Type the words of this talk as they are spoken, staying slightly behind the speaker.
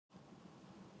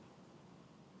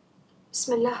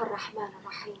بسم الله الرحمن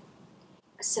الرحيم.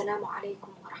 السلام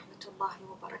عليكم ورحمة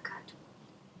الله وبركاته.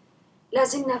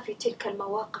 لازلنا في تلك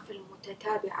المواقف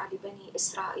المتتابعة لبني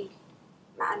إسرائيل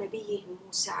مع نبيهم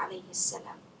موسى عليه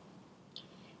السلام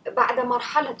بعد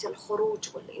مرحلة الخروج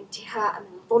والانتهاء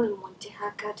من ظلم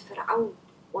وانتهاكات فرعون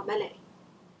وملئه.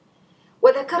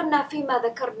 وذكرنا فيما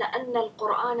ذكرنا أن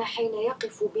القرآن حين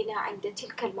يقف بنا عند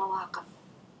تلك المواقف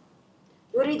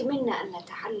يريد منا أن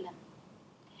نتعلم،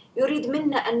 يريد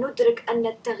منا أن ندرك أن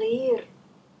التغيير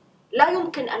لا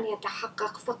يمكن أن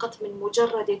يتحقق فقط من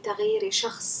مجرد تغيير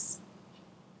شخص،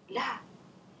 لا،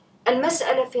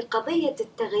 المسألة في قضية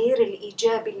التغيير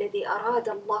الإيجابي الذي أراد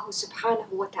الله سبحانه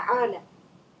وتعالى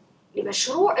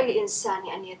لمشروع الإنسان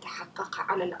أن يتحقق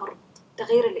على الأرض،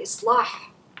 تغيير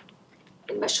الإصلاح،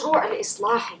 المشروع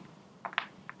الإصلاحي.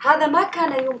 هذا ما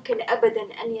كان يمكن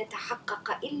أبداً أن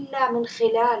يتحقق إلا من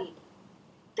خلال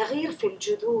تغيير في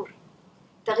الجذور،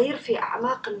 تغيير في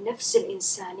أعماق النفس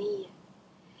الإنسانية،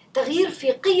 تغيير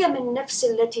في قيم النفس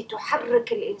التي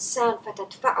تحرك الإنسان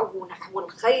فتدفعه نحو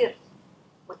الخير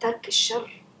وترك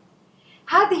الشر.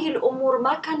 هذه الأمور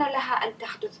ما كان لها أن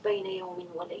تحدث بين يوم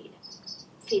وليلة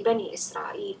في بني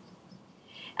إسرائيل.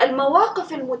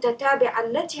 المواقف المتتابعة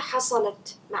التي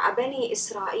حصلت مع بني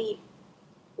إسرائيل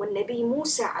والنبي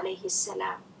موسى عليه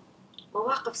السلام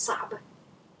مواقف صعبة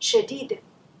شديدة.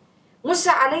 موسى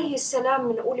عليه السلام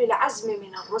من أولي العزم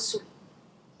من الرسل،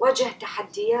 واجه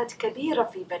تحديات كبيرة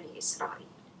في بني إسرائيل،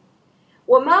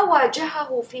 وما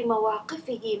واجهه في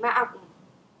مواقفه معهم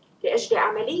لأجل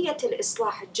عملية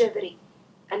الإصلاح الجذري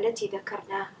التي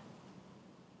ذكرناها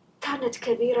كانت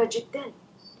كبيرة جدا،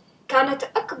 كانت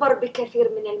أكبر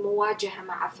بكثير من المواجهة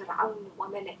مع فرعون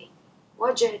وملئه.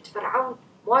 مواجهة فرعون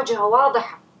مواجهة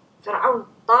واضحة، فرعون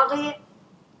طاغية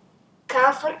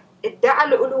كافر ادعى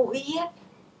الألوهية،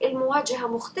 المواجهة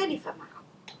مختلفة معه.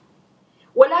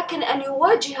 ولكن أن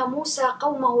يواجه موسى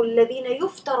قومه الذين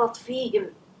يفترض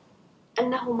فيهم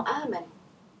أنهم آمنوا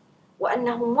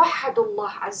وأنهم وحدوا الله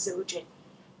عز وجل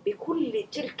بكل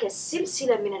تلك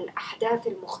السلسلة من الأحداث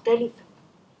المختلفة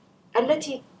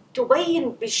التي تبين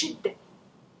بشدة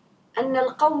أن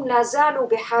القوم لا زالوا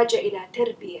بحاجة إلى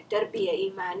تربية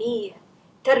إيمانية،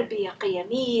 تربية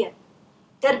قيمية،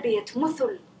 تربية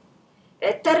مثل،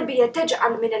 تربية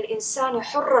تجعل من الإنسان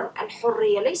حرا.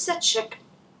 الحرية ليست شكل،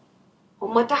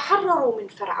 هم تحرروا من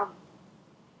فرعون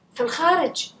في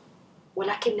الخارج،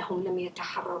 ولكنهم لم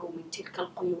يتحرروا من تلك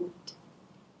القيود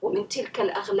ومن تلك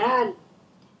الأغلال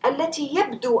التي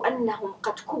يبدو أنهم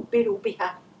قد كبلوا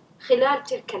بها خلال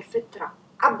تلك الفترة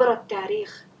عبر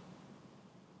التاريخ.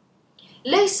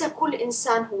 ليس كل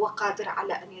إنسان هو قادر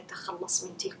على أن يتخلص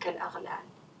من تلك الأغلال،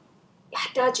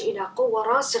 يحتاج إلى قوة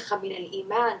راسخة من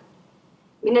الإيمان،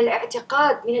 من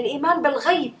الاعتقاد، من الإيمان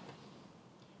بالغيب،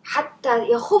 حتى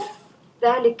يخف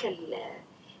ذلك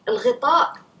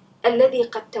الغطاء الذي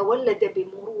قد تولد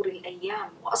بمرور الأيام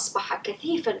وأصبح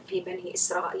كثيفاً في بني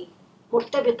إسرائيل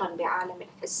مرتبطاً بعالم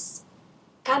الحس.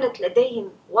 كانت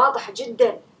لديهم واضح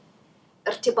جداً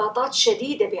ارتباطات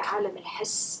شديدة بعالم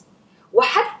الحس،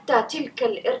 وحتى تلك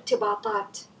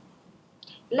الارتباطات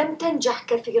لم تنجح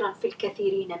كثيراً في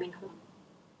الكثيرين منهم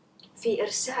في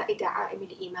إرساء دعائم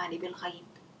الإيمان بالغيب.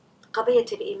 قضية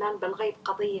الإيمان بالغيب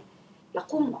قضية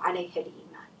يقوم عليها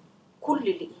الإيمان، كل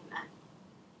الإيمان،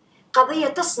 قضية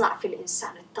تصنع في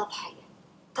الإنسان التضحية،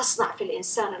 تصنع في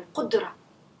الإنسان القدرة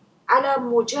على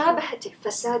مجابهة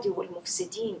الفساد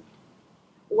والمفسدين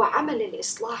وعمل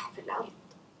الإصلاح في الأرض.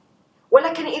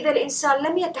 ولكن إذا الإنسان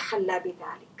لم يتحلى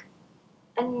بذلك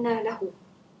أنى له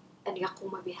أن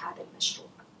يقوم بهذا المشروع.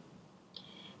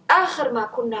 آخر ما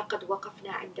كنا قد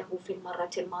وقفنا عنده في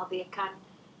المرة الماضية كان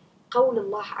قول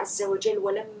الله عز وجل: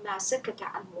 ولما سكت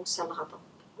عن موسى الغضب.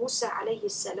 موسى عليه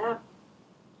السلام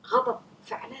غضب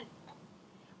فعلا،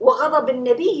 وغضب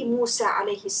النبي موسى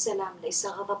عليه السلام ليس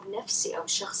غضب نفسي أو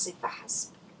شخصي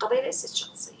فحسب، قضية ليست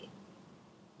شخصية،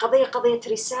 قضية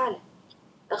رسالة،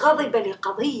 غضب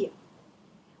لقضية،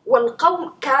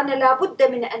 والقوم كان لابد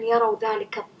من أن يروا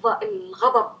ذلك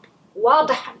الغضب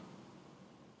واضحا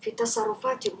في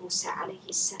تصرفات موسى عليه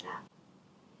السلام.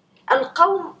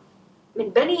 القوم من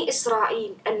بني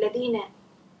إسرائيل الذين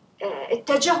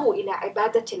اتجهوا إلى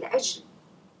عبادة العجل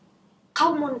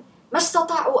قوم ما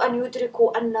استطاعوا أن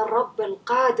يدركوا أن الرب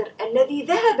القادر الذي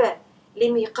ذهب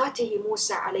لميقاته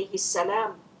موسى عليه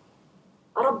السلام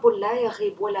رب لا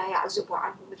يغيب ولا يعزب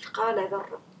عنه مثقال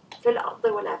ذرة في الأرض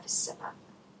ولا في السماء.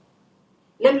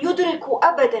 لم يدركوا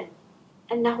أبدا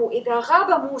أنه إذا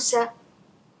غاب موسى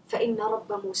فإن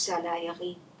رب موسى لا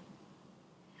يغيب،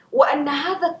 وأن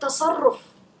هذا التصرف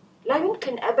لا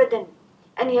يمكن أبدا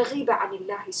أن يغيب عن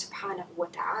الله سبحانه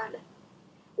وتعالى،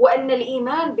 وأن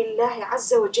الإيمان بالله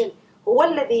عز وجل هو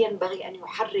الذي ينبغي أن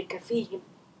يحرك فيهم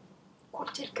كل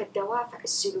تلك الدوافع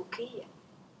السلوكية.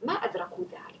 ما أدركوا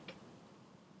ذلك.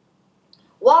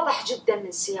 واضح جدا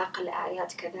من سياق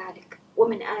الآيات كذلك،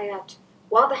 ومن آيات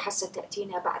واضحة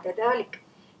ستأتينا بعد ذلك،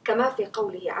 كما في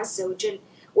قوله عز وجل: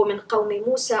 ومن قوم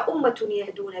موسى أمة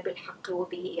يهدون بالحق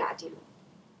وبه يعدلون.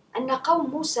 أن قوم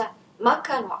موسى ما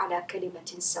كانوا على كلمة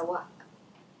سواء،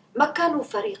 ما كانوا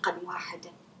فريقا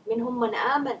واحدا، منهم من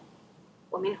آمن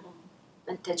ومنهم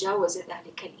من تجاوز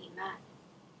ذلك الإيمان،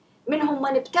 منهم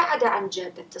من ابتعد عن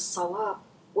جادة الصواب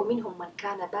ومنهم من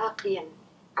كان باقيا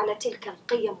على تلك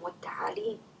القيم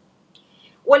والتعاليم.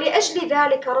 ولأجل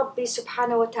ذلك ربي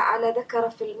سبحانه وتعالى ذكر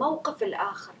في الموقف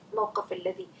الآخر، الموقف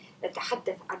الذي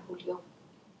نتحدث عنه اليوم،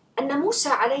 أن موسى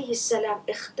عليه السلام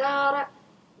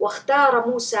واختار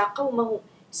موسى قومه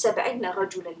 70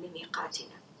 رجلا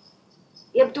لميقاتنا.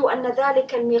 يبدو أن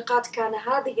ذلك الميقات كان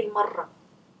هذه المرة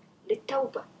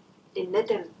للتوبة،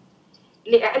 للندم،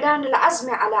 لإعلان العزم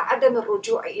على عدم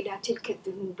الرجوع إلى تلك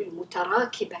الذنوب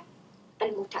المتراكبة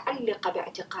المتعلقة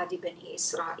باعتقاد بني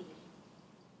إسرائيل.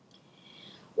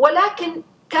 ولكن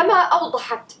كما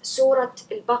أوضحت سورة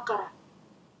البقرة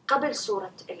قبل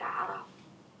سورة العراف،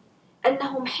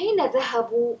 أنهم حين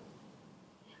ذهبوا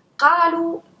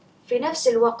قالوا في نفس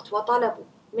الوقت وطلبوا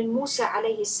من موسى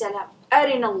عليه السلام: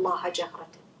 أرنا الله جهرة.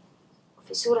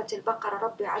 وفي سورة البقرة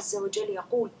ربي عز وجل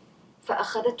يقول: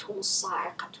 فأخذتهم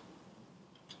الصاعقة.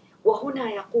 وهنا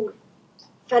يقول: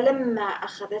 فلما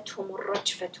أخذتهم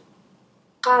الرجفة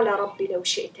قال رب لو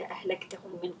شئت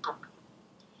أهلكتهم من قبل.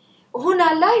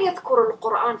 هنا لا يذكر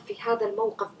القرآن في هذا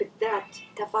الموقف بالذات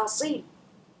تفاصيل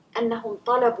أنهم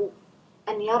طلبوا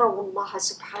أن يروا الله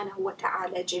سبحانه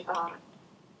وتعالى جهارا،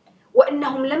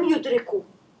 وأنهم لم يدركوا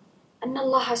أن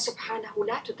الله سبحانه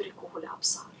لا تدركه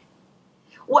الأبصار،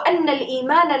 وأن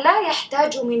الإيمان لا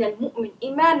يحتاج من المؤمن،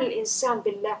 إيمان الإنسان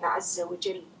بالله عز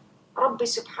وجل رب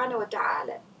سبحانه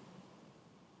وتعالى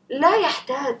لا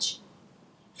يحتاج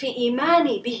في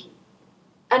إيماني به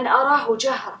أن أراه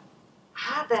جهرا.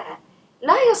 هذا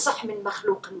لا يصح من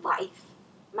مخلوق ضعيف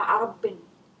مع رب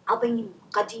عظيم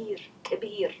قدير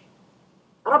كبير.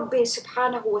 ربي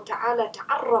سبحانه وتعالى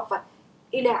تعرف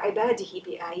إلى عباده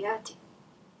بآياته،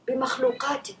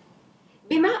 بمخلوقاته،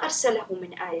 بما أرسله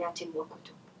من آيات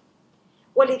وكتب.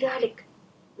 ولذلك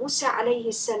موسى عليه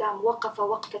السلام وقف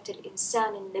وقفة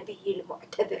الإنسان النبي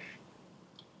المعتذر،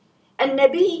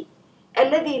 النبي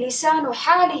الذي لسان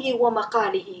حاله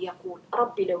ومقاله يقول: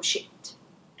 رب لو شئت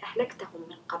أهلكتهم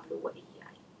من قبل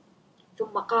وإياي.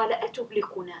 ثم قال: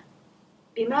 أتهلكنا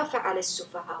بما فعل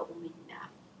السفهاء منا.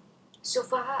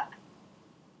 سفهاء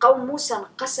قوم موسى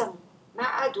انقسموا، ما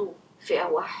عادوا فئة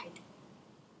واحدة.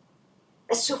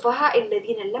 السفهاء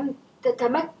الذين لم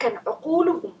تتمكن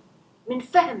عقولهم من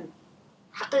فهم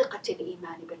حقيقة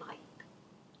الإيمان بالغيب،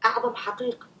 أعظم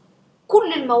حقيقة.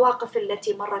 كل المواقف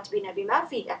التي مرت بنا بما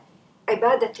فيها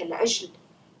عبادة العجل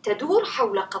تدور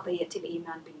حول قضية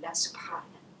الإيمان بالله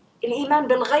سبحانه، الإيمان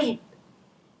بالغيب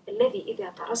الذي إذا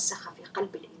ترسخ في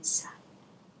قلب الإنسان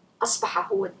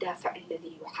أصبح هو الدافع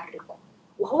الذي يحركه،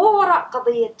 وهو وراء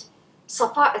قضية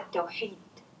صفاء التوحيد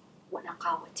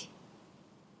ونقاوته.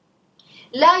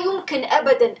 لا يمكن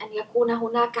أبدا أن يكون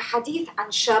هناك حديث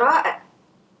عن شرائع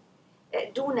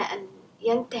دون أن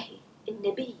ينتهي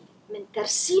النبي من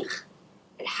ترسيخ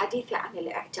الحديث عن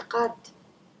الاعتقاد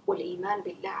والإيمان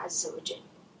بالله عز وجل.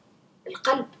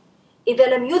 القلب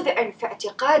إذا لم يذعن في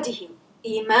اعتقاده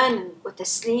إيمانا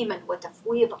وتسليما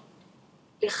وتفويضا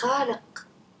لخالق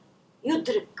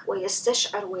يدرك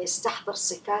ويستشعر ويستحضر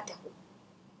صفاته،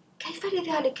 كيف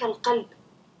لذلك القلب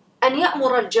أن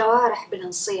يأمر الجوارح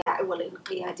بالانصياع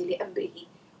والانقياد لأمره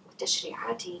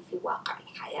وتشريعاته في واقع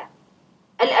الحياة؟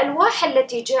 الألواح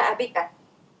التي جاء بها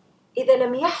إذا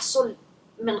لم يحصل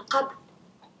من قبل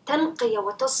تنقية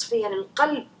وتصفية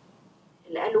للقلب،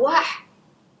 الألواح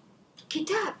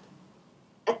كتاب،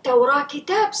 التوراة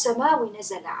كتاب سماوي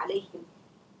نزل عليهم،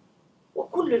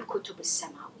 وكل الكتب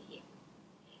السماوية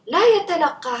لا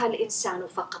يتلقاها الإنسان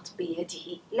فقط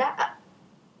بيده، لا،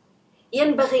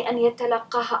 ينبغي أن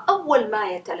يتلقاها أول ما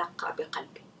يتلقى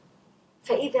بقلبه.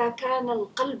 فإذا كان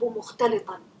القلب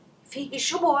مختلطا فيه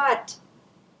شبهات،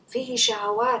 فيه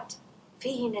شهوات،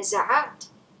 فيه نزعات،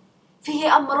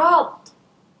 فيه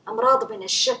أمراض من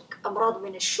الشك، أمراض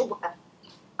من الشبهة،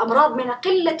 أمراض من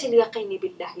قلة اليقين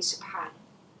بالله سبحانه،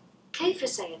 كيف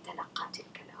سيتلقى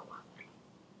تلك الأوامر؟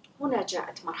 هنا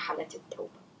جاءت مرحلة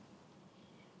التوبة.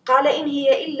 قال: إن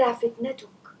هي إلا فتنتك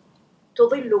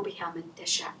تضل بها من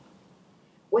تشاء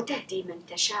وتهدي من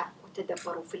تشاء.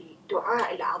 وتدبروا في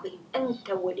الدعاء العظيم: أنت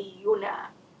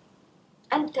ولينا،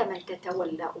 أنت من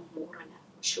تتولى أمورنا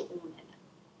وشؤوننا.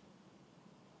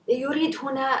 يريد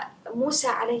هنا موسى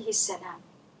عليه السلام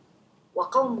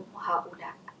وقومه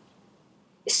هؤلاء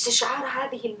استشعار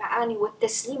هذه المعاني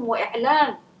والتسليم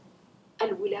وإعلان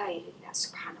الولاية لله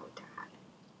سبحانه وتعالى.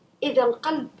 إذا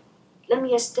القلب لم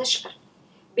يستشعر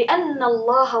بأن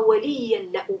الله وليا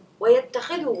له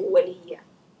ويتخذه وليا،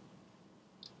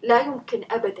 لا يمكن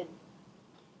أبدا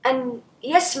أن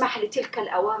يسمح لتلك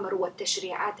الأوامر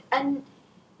والتشريعات أن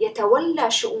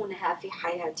يتولى شؤونها في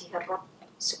حياته الرب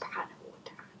سبحانه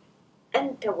وتعالى.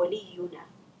 أنت ولينا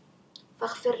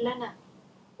فاغفر لنا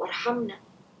وارحمنا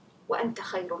وأنت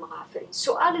خير الغافرين.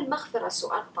 سؤال المغفرة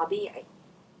سؤال طبيعي.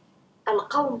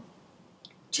 القوم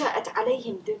جاءت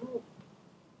عليهم ذنوب،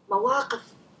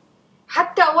 مواقف،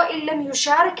 حتى وإن لم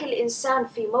يشارك الإنسان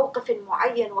في موقف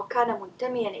معين وكان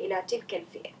منتميا إلى تلك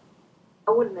الفئة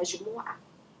أو المجموعة،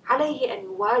 عليه أن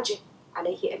يواجه،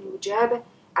 عليه أن يجابه،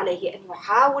 عليه أن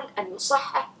يحاول أن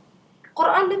يصحح.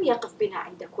 القرآن لم يقف بنا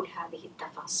عند كل هذه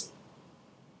التفاصيل،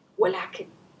 ولكن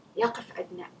يقف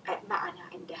معنا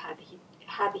عند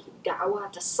هذه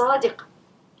الدعوات الصادقة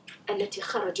التي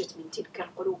خرجت من تلك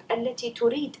القلوب التي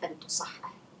تريد أن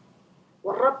تصحح.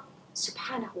 والرب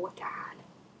سبحانه وتعالى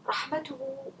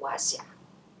رحمته واسعة،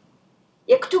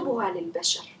 يكتبها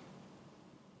للبشر،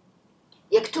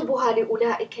 يكتبها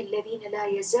لأولئك الذين لا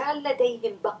يزال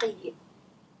لديهم بقية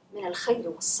من الخير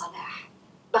والصلاح،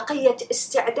 بقية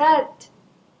استعداد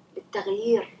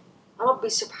للتغيير. ربي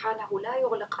سبحانه لا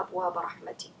يغلق أبواب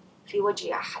رحمته في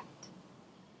وجه أحد،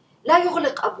 لا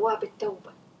يغلق أبواب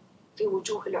التوبة في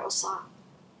وجوه العصاة.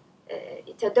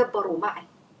 يتدبروا معي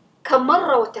كم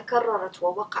مرة وتكررت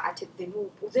ووقعت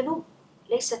الذنوب، وذنوب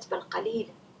ليست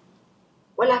بالقليلة،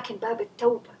 ولكن باب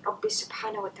التوبة ربي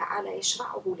سبحانه وتعالى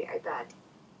يشرعه لعباده.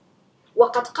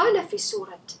 وقد قال في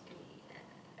سورة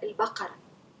البقرة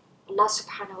الله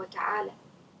سبحانه وتعالى: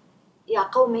 يا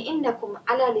قوم إنكم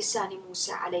على لسان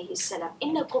موسى عليه السلام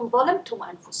إنكم ظلمتم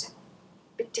أنفسكم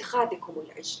باتخاذكم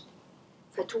العجل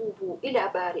فتوبوا إلى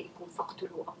بارئكم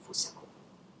فاقتلوا أنفسكم.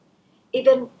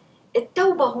 إذن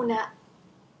التوبة هنا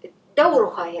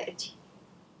دورها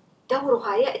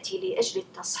يأتي لأجل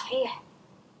التصحيح،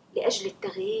 لأجل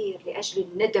التغيير، لأجل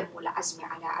الندم والعزم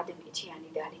على عدم إتيان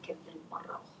ذلك الذنب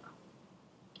مرة أخرى.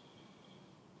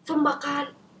 ثم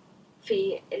قال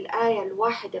في الآية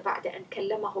الواحدة بعد أن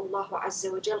كلمه الله عز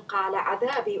وجل: قال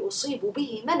عذابي أصيب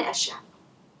به من أشاء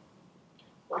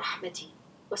ورحمتي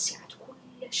وسعت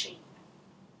كل شيء.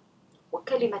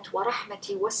 وكلمة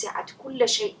ورحمتي وسعت كل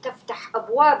شيء تفتح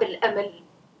أبواب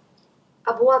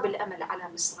الأمل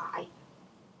على مصراعيه،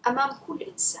 أمام كل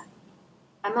إنسان،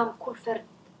 أمام كل فرد،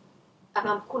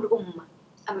 أمام كل أمة،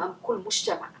 أمام كل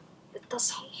مجتمع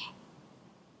للتصحيح.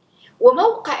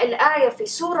 وموقع الآية في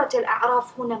سورة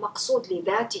الأعراف هنا مقصود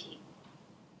لذاته.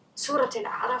 سورة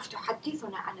الأعراف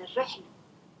تحدثنا عن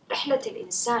رحلة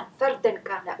الإنسان فردا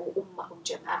كان أو أمة أو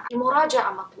جماعة.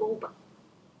 المراجعة مطلوبة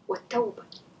والتوبة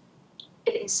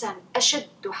الإنسان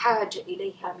أشد حاجة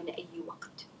إليها من أي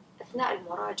وقت أثناء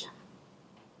المراجعة،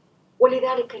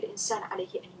 ولذلك الإنسان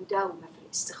عليه أن يداوم في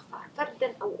الاستغفار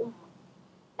فردا أو أمة.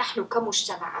 نحن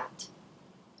كمجتمعات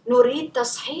نريد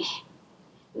تصحيح،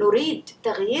 نريد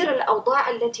تغيير الأوضاع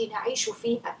التي نعيش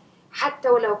فيها، حتى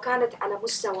ولو كانت على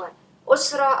مستوى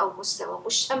أسرة أو مستوى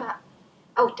مجتمع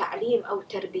أو تعليم أو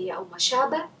تربية أو ما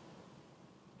شابه.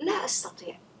 لا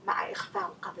أستطيع مع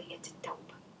إغفال قضية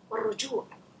التوبة والرجوع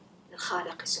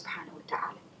للخالق سبحانه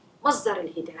وتعالى مصدر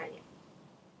الهداية.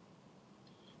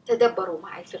 تدبروا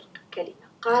معي في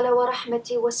الكلمة. قال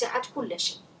ورحمتي وسعت كل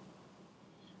شيء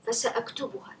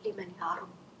فسأكتبها لمن يا رب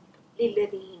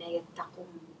للذين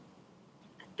يتقون.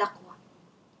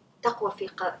 التقوى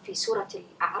في سورة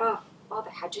الأعراف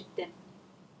واضحة جدا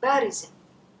بارزة: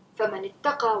 فمن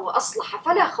اتقى وأصلح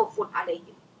فلا خوف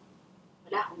عليهم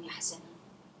ولا هم يحزنون.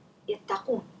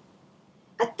 يتقون.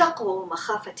 التقوى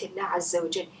ومخافة الله عز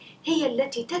وجل هي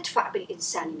التي تدفع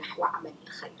بالإنسان نحو عمل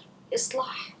الخير،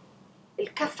 الإصلاح،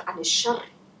 الكف عن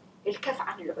الشر، الكف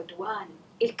عن العدوان،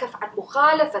 الكف عن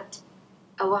مخالفة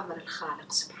أوامر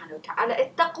الخالق سبحانه وتعالى.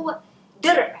 التقوى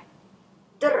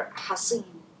درع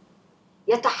حصين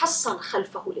يتحصن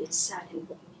خلفه الإنسان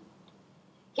المؤمن،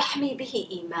 يحمي به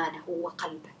إيمانه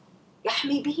وقلبه،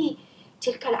 يحمي به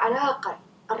تلك العلاقة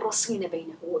الرصينة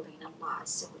بينه وبين الله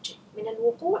عز وجل من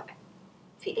الوقوع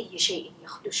في أي شيء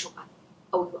يخدشها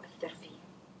أو يؤثر فيه.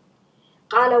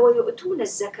 قال ويؤتون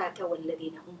الزكاة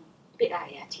والذين هم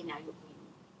بآياتنا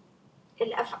يؤمنون.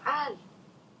 الأفعال،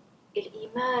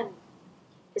 الإيمان،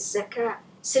 الزكاة،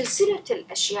 سلسلة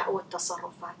الأشياء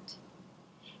والتصرفات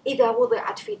إذا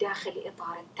وضعت في داخل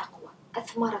إطار التقوى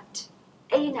أثمرت،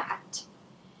 أينعت،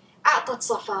 أعطت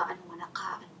صفاء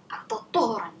ونقاء، أعطت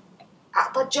طهرا،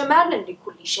 أعطت جمالا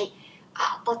لكل شيء،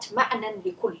 أعطت معنى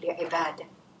لكل عبادة.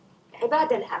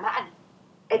 العبادة لها معنى،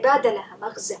 عبادة لها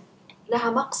مغزى، لها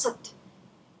مقصد.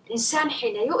 الإنسان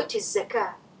حين يؤتي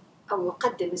الزكاة أو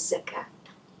يقدم الزكاة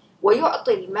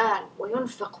ويعطي المال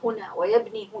وينفق هنا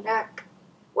ويبني هناك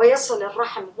ويصل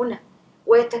الرحم هنا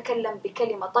ويتكلم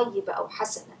بكلمة طيبة أو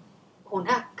حسنة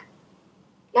هناك،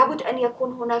 لابد أن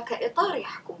يكون هناك إطار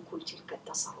يحكم كل تلك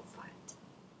التصرفات.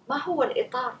 ما هو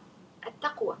الإطار؟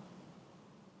 التقوى.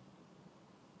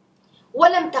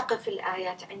 ولم تقف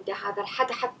الآيات عند هذا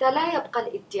الحد حتى لا يبقى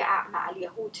الادعاء مع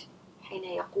اليهود حين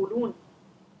يقولون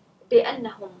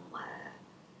بأنهم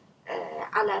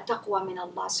على تقوى من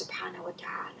الله سبحانه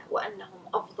وتعالى وأنهم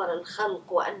أفضل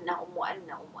الخلق وأنهم.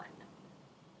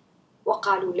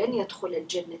 وقالوا لن يدخل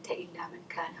الجنة إلا من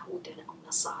كان هودا أو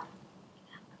نصارى.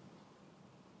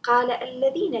 قال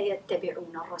الذين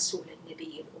يتبعون الرسول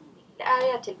النبي الأمي.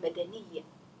 الآيات المدنية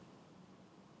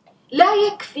لا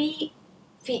يكفي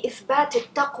في إثبات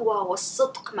التقوى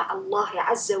والصدق مع الله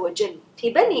عز وجل في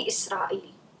بني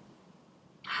إسرائيل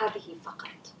هذه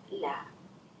فقط، لا،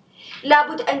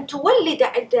 لابد أن تولد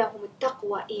عندهم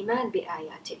التقوى إيمان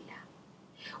بآيات الله،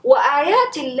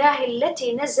 وآيات الله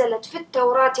التي نزلت في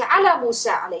التوراة على موسى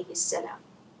عليه السلام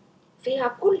فيها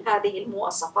كل هذه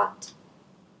المواصفات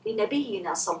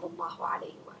لنبينا صلى الله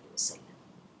عليه وآله وسلم.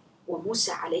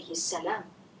 وموسى عليه السلام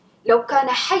لو كان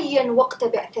حيا وقت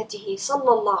بعثته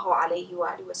صلى الله عليه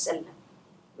وآله وسلم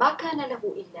ما كان له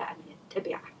إلا أن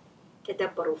يتبعه.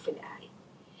 تدبروا في الآية: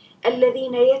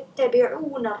 الذين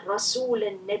يتبعون الرسول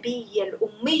النبي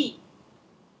الأمي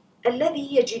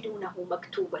الذي يجدونه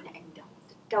مكتوبا عندهم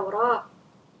في التوراة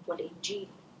والإنجيل.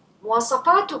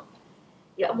 مواصفاته: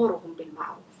 يأمرهم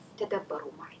بالمعروف.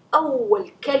 تدبروا معي، أول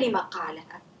كلمة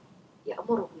قالها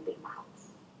يأمرهم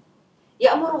بالمعروف،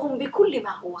 يأمرهم بكل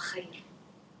ما هو خير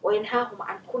وينهاهم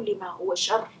عن كل ما هو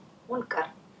شر منكر،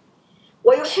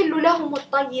 ويحل لهم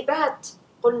الطيبات.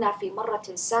 قلنا في مرة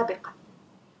سابقة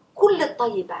كل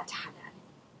الطيبات حلال،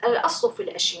 الأصل في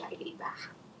الأشياء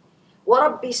الإباحة،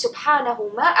 وربي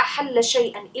سبحانه ما أحل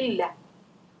شيئا إلا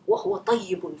وهو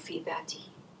طيب في ذاته،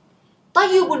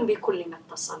 طيب بكل ما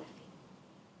اتصل فيه،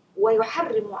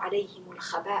 ويحرم عليهم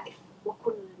الخبائث،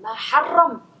 وكل ما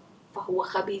حرم فهو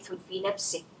خبيث في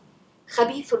نفسه،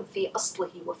 خبيث في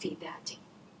أصله وفي ذاته.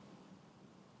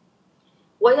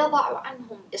 ويضع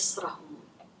عنهم إصرهم،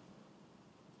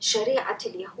 شريعة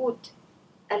اليهود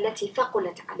التي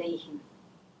ثقلت عليهم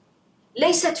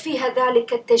ليست فيها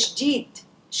ذلك التشديد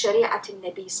شريعة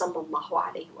النبي صلى الله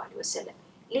عليه وآله وسلم.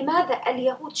 لماذا؟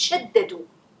 اليهود شددوا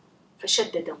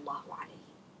فشدد الله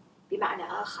عليهم. بمعنى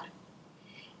آخر،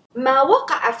 ما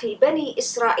وقع في بني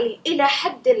إسرائيل إلى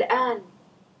حد الآن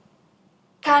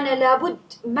كان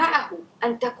لابد معه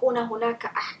أن تكون هناك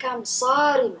أحكام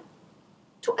صارمة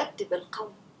تؤدب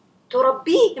القوم،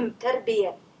 تربيهم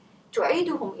تربية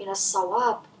تعيدهم إلى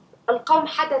الصواب. القوم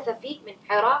حدث فيهم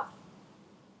انحراف،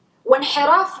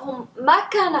 وانحرافهم ما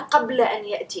كان قبل أن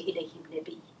يأتي إليهم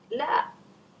نبي، لا،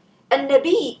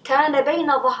 النبي كان بين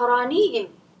ظهرانيهم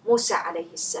موسى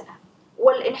عليه السلام،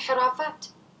 والانحرافات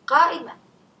قائمة.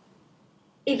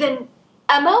 إذن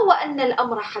أما وأن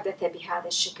الأمر حدث بهذا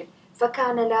الشكل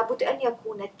فكان لابد أن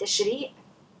يكون التشريع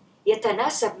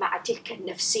يتناسب مع تلك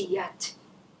النفسيات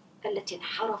التي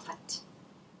انحرفت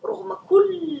رغم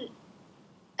كل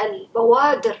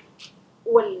البوادر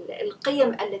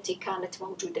والقيم التي كانت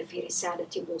موجودة في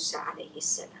رسالة موسى عليه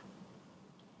السلام.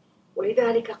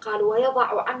 ولذلك قال: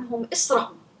 ويضع عنهم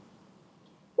إصرهم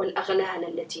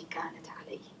والأغلال التي كانت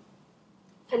عليهم.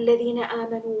 فالذين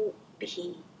آمنوا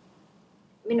به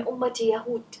من أمة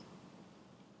يهود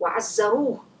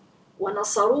وعزروه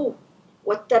ونصروه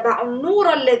واتبعوا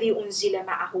النور الذي أنزل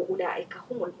معه أولئك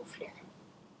هم المفلحون.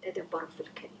 تدبروا في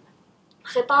الكلمة.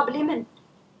 الخطاب لمن؟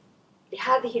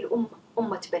 لهذه الأمة،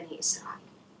 أمة بني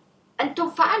إسرائيل. أنتم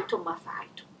فعلتم ما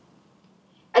فعلتم.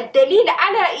 الدليل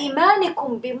على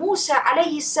إيمانكم بموسى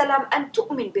عليه السلام أن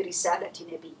تؤمن برسالة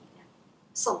نبينا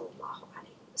صلى الله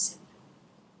عليه وسلم.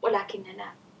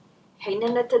 ولكننا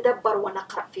حين نتدبر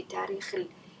ونقرأ في تاريخ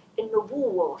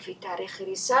النبوة وفي تاريخ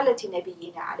رسالة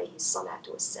نبينا عليه الصلاة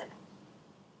والسلام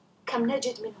كم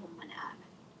نجد منهم من آمن؟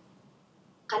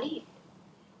 قليل.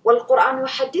 والقرآن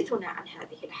يحدثنا عن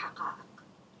هذه الحقائق.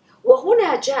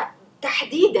 وهنا جاء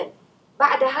تحديدا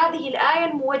بعد هذه الآية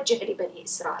الموجهة لبني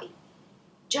إسرائيل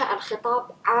جاء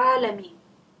الخطاب عالمي.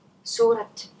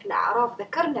 سورة العراف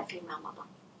ذكرنا فيما مضى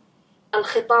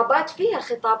الخطابات فيها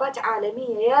خطابات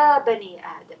عالمية يا بني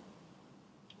آدم.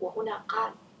 وهنا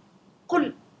قال: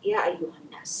 قل يا أيها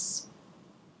الناس.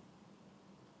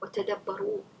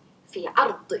 وتدبروا في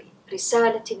عرض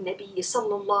رسالة النبي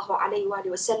صلى الله عليه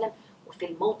وآله وسلم وفي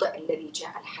الموضع الذي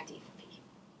جاء الحديث فيه.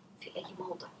 في أي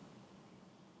موضع؟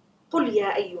 قل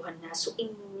يا أيها الناس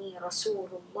إني رسول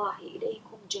الله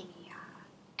إليكم جميعا.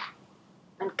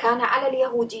 من كان على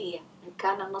اليهودية، من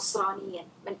كان نصرانيا،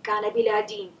 من كان بلا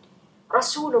دين،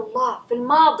 رسول الله في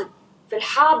الماضي، في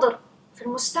الحاضر، في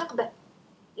المستقبل.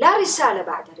 لا رسالة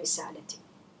بعد رسالته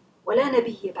ولا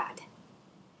نبي بعده.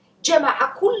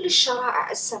 جمع كل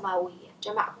الشرائع السماوية،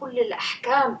 جمع كل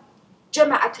الأحكام،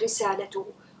 جمعت رسالته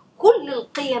كل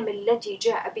القيم التي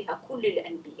جاء بها كل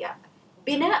الأنبياء،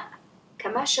 بناء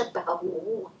كما شبهه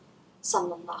هو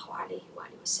صلى الله عليه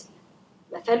وآله وسلم.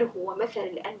 مثله ومثل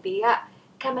الأنبياء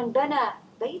كمن بنى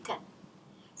بيتا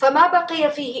فما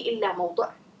بقي فيه إلا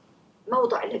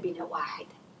موضع لبنة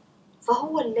واحدة،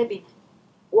 فهو اللبنة،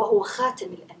 وهو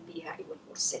خاتم الأنبياء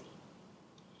والمرسلين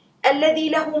الذي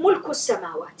له ملك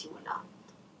السماوات والأرض،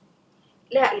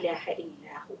 لا إله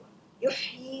إلا هو،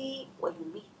 يحيي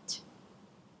ويميت.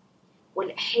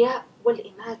 والإحياء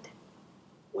والإماتة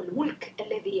والملك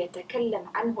الذي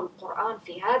يتكلم عنه القرآن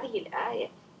في هذه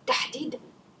الآية تحديدا،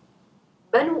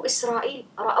 بنو إسرائيل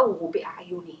رأوه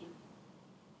بأعينهم،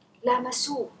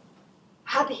 لامسوه.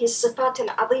 هذه الصفات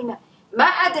العظيمة ما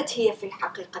عادت هي في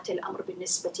الحقيقة الأمر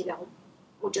بالنسبة لهم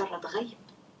مجرد غيب،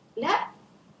 لا،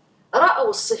 رأوا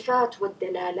الصفات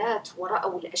والدلالات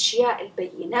ورأوا الأشياء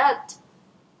البينات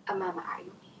أمام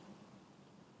أعينهم.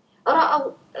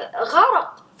 رأوا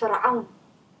غرق فرعون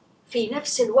في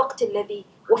نفس الوقت الذي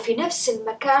وفي نفس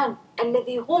المكان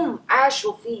الذي هم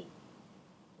عاشوا فيه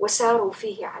وساروا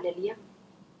فيه على اليم.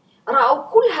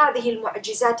 رأوا كل هذه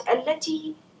المعجزات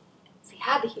التي في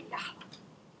هذه اللحظة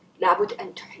لابد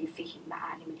أن تحيي فيه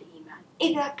معالم الإيمان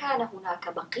إذا كان هناك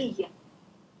بقية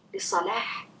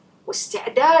لصلاح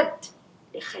واستعداد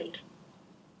لخير.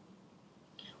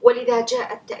 ولذا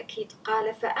جاء التأكيد،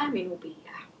 قال فآمنوا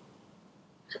بالله،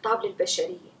 خطاب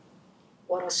للبشرية،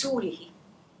 ورسوله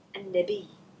النبي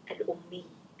الأمي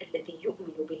الذي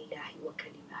يؤمن بالله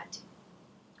وكلماته،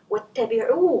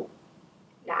 واتبعوه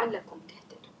لعلكم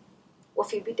تهتدون.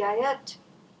 وفي بدايات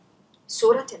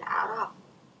سورة العراف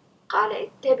قال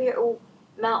اتبعوا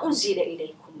ما أنزل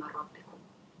إليكم من ربكم،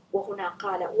 وهنا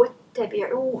قال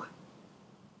واتبعوه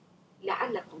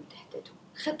لعلكم تهتدون،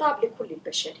 خطاب لكل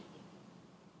البشرية.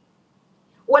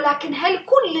 ولكن هل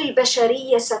كل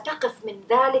البشرية ستقف من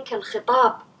ذلك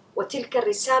الخطاب وتلك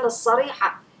الرسالة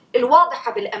الصريحة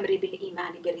الواضحة بالأمر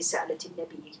بالإيمان برسالة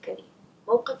النبي الكريم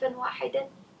موقفا واحدا؟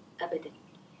 أبدا.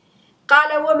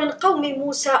 قال ومن قوم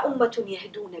موسى أمة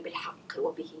يهدون بالحق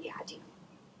وبه يعدلون.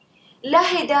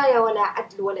 لا هداية ولا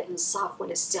عدل ولا إنصاف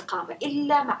ولا استقامة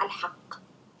إلا مع الحق،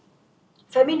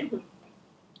 فمنهم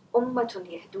أمة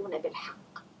يهدون بالحق.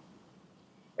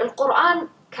 القرآن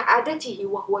كعادته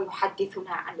وهو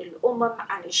يحدثنا عن الأمم،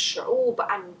 عن الشعوب،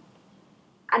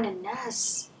 عن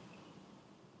الناس،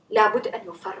 لابد أن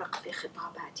يفرق في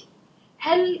خطاباته.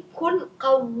 هل كل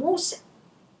قوم موسى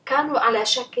كانوا على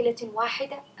شاكلة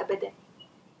واحدة؟ أبدا.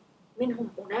 منهم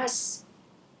أناس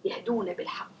يهدون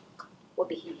بالحق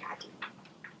وبه يعدلون.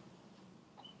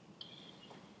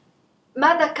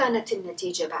 ماذا كانت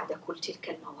النتيجة بعد كل تلك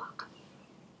المواقف؟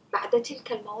 بعد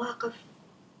تلك المواقف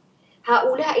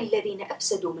هؤلاء الذين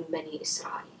أفسدوا من بني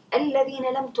إسرائيل،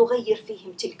 الذين لم تغير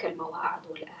فيهم تلك المواعظ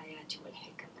والآيات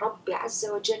والحكم، رب عز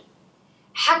وجل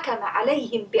حكم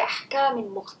عليهم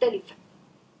بأحكام مختلفة،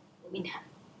 منها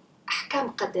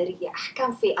أحكام قدرية،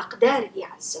 أحكام في أقداره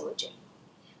عز وجل.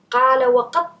 قال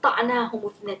وقطعناهم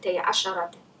 12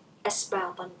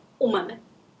 أسباطا أمما.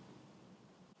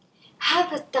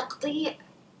 هذا التقطيع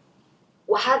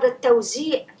وهذا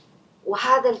التوزيع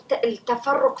وهذا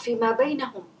التفرق فيما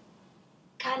بينهم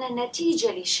كان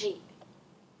نتيجة لشيء،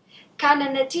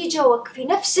 كان نتيجة وفي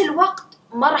نفس الوقت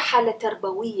مرحلة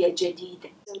تربوية جديدة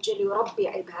وجل يربي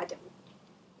عباده.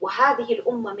 وهذه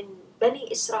الأمة من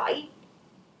بني إسرائيل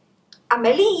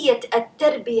عملية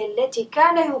التربية التي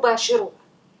كان يباشرها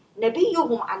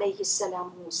نبيهم عليه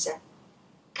السلام موسى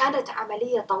كانت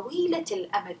عملية طويلة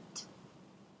الأمد،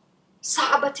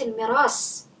 صعبة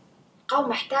المراس.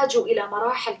 قوم احتاجوا إلى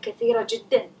مراحل كثيرة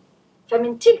جدا،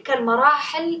 فمن تلك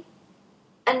المراحل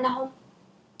أنهم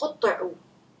قطعوا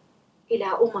إلى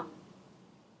أمم.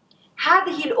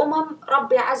 هذه الأمم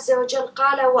رب عز وجل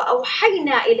قال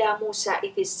وأوحينا إلى موسى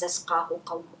إذ استسقاه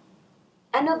قومه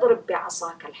أن اضرب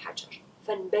بعصاك الحجر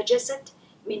فانبجست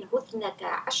منه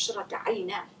 12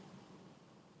 عينا.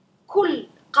 كل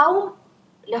قوم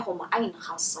لهم عين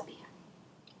خاصة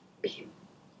بهم.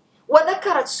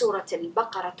 وذكرت سورة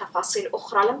البقرة تفاصيل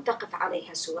أخرى لم تقف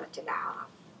عليها سورة الأعراف.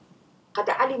 قد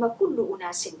علم كل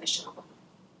أناس مشربهم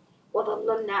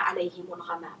وظللنا عليهم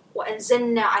الغمام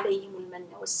وأنزلنا عليهم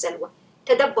المن والسلوى.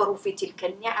 تدبروا في تلك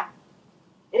النعم،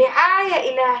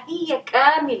 رعاية إلهية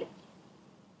كاملة،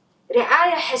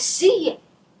 رعاية حسية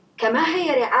كما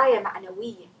هي رعاية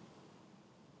معنوية.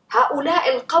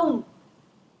 هؤلاء القوم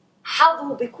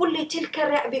حظوا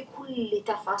بكل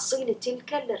تفاصيل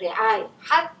تلك الرعاية،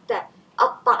 حتى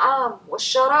الطعام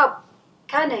والشراب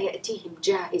كان يأتيهم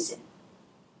جاهزا.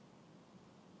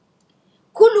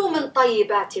 كلوا من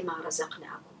طيبات ما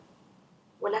رزقناكم.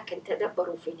 ولكن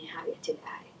تدبروا في نهاية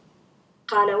الآية،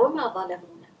 قال وما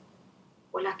ظلمونا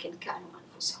ولكن كانوا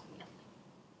أنفسهم يظلمون.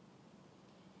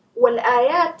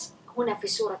 والآيات هنا في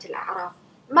سورة الأعراف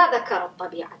ما ذكرت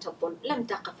طبيعة الظلم، لم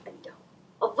تقف عنده.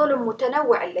 الظلم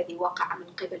متنوع الذي وقع من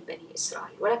قبل بني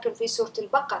إسرائيل، ولكن في سورة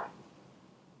البقرة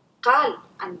قال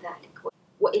عن ذلك: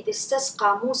 وإذ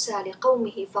استسقى موسى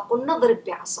لقومه فقلنا اضرب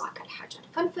بعصاك الحجر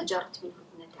فانفجرت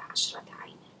منه 12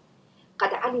 عينا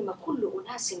قد علم كل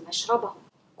أناس مشربهم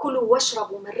كلوا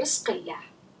واشربوا من رزق الله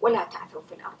ولا تعثوا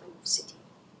في الأرض مفسدين.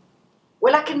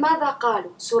 ولكن ماذا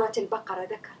قالوا؟ سورة البقرة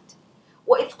ذكرت: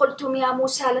 وإذ قلتم يا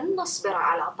موسى لن نصبر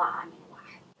على طعام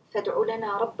واحد فادع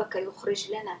لنا ربك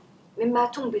يخرج لنا مما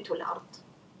تنبت الأرض.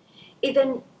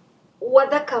 إذن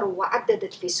وذكروا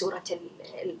وعددت في سورة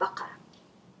البقرة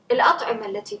الأطعمة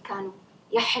التي كانوا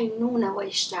يحنون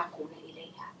ويشتاقون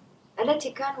إليها،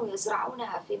 التي كانوا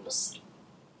يزرعونها في مصر،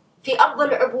 في أرض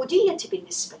العبودية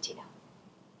بالنسبة لهم،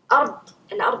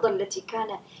 الأرض التي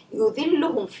كان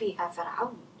يذلهم فيها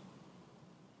فرعون.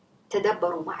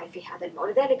 تدبروا معي في هذا الموضوع.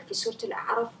 ولذلك في سورة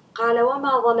الأعراف قال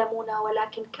وما ظلمونا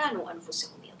ولكن كانوا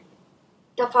أنفسهم يظلمون.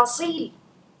 تفاصيل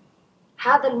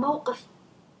هذا الموقف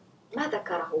ما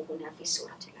ذكره هنا في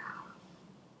سورة الأعراف،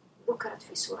 ذكرت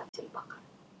في سورة البقرة.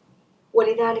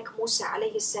 ولذلك موسى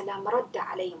عليه السلام رد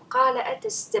عليهم قال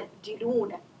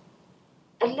أتستبدلون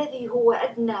الذي هو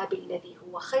أدنى بالذي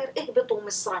هو خير اهبطوا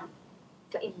مصرا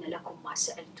فإن لكم ما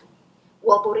سألتم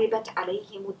وضربت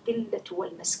عليهم الذلة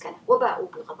والمسكنة وباءوا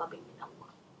بغضب من الله.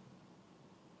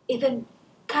 إذن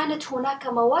كانت هناك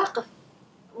مواقف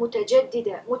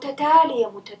متجددة متتالية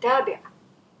متتابعة.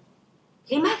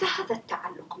 لماذا هذا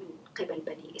التعلق من قبل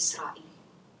بني إسرائيل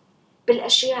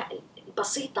بالأشياء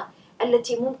البسيطة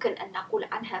التي ممكن أن نقول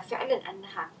عنها فعلا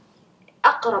أنها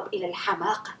أقرب إلى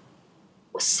الحماقة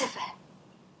والسفه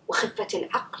وخفة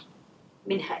العقل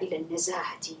منها إلى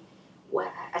النزاهة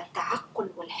والتعقل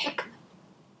والحكمة؟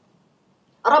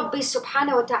 ربي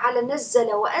سبحانه وتعالى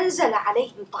نزل وأنزل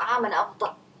عليهم طعاما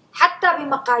أفضل حتى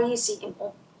بمقاييسهم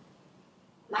هم،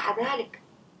 مع ذلك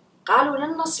قالوا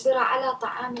لن نصبر على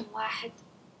طعام واحد.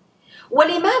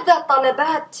 ولماذا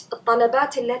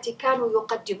الطلبات التي كانوا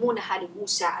يقدمونها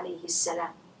لموسى عليه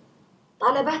السلام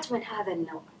طلبات من هذا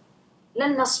النوع؟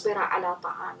 لن نصبر على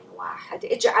طعام واحد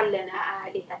اجعل لنا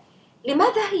آلهة.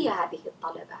 لماذا هي هذه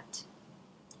الطلبات؟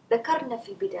 ذكرنا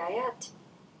في بدايات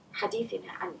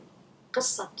حديثنا عن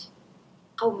قصة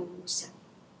قوم موسى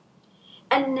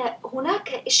أن هناك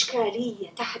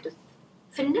إشكالية تحدث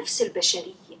في النفس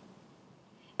البشرية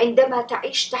عندما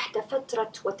تعيش تحت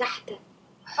فترة وتحت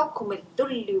حكم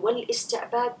الذل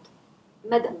والاستعباد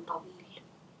مدى طويل.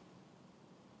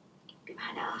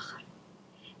 بمعنى آخر،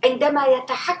 عندما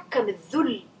يتحكم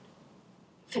الذل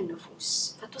في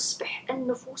النفوس فتصبح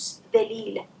النفوس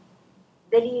ذليلة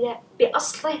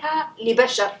بأصلها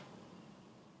لبشر،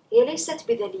 هي ليست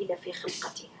بذليلة في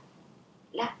خلقتها،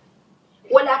 لا،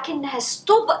 ولكنها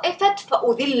استضعفت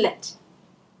فأذلت.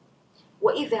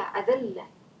 وإذا أذل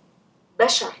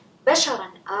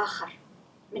بشرا آخر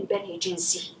من بني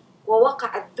جنسه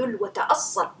ووقع الذل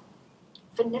وتأصل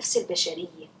في النفس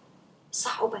البشرية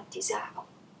صعب انتزاعه.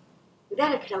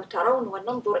 لذلك لو ترون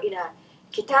وننظر إلى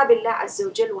كتاب الله عز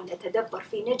وجل ونتدبر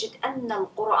فيه نجد أن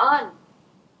القرآن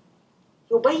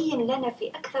يبين لنا في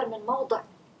أكثر من موضع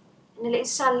أن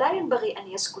الإنسان لا ينبغي أن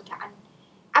يسكت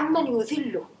عمن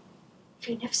يذله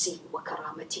في نفسه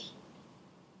وكرامته.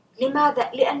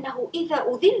 لماذا؟ لأنه إذا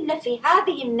أذل في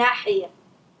هذه الناحية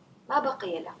ما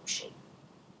بقي له شيء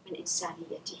من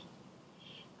إنسانيته.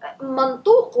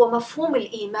 منطوق ومفهوم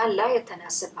الإيمان لا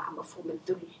يتناسب مع مفهوم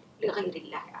الذل لغير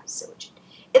الله عز وجل.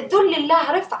 الذل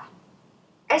لله رفعة،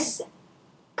 عزة،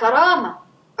 كرامة،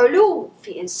 علو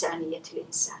في إنسانية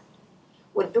الإنسان،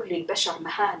 والذل البشر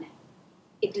مهانة،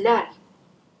 إدلال،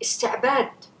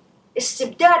 استعباد،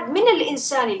 استبداد من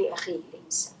الإنسان لأخيه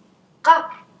الإنسان،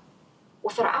 قهر.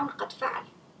 وفرعون قد فعل.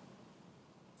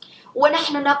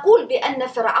 ونحن نقول بأن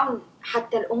فرعون،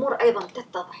 حتى الأمور أيضا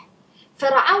تتضح،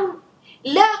 فرعون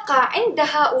لاقى عند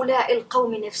هؤلاء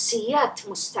القوم نفسيات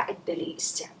مستعدة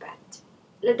للاستعباد،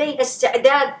 لديها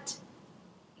استعداد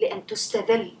لأن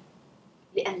تستذل،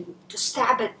 لأن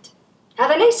تستعبد.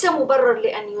 هذا ليس مبرر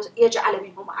لأن يجعل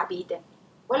منهم عبيدا،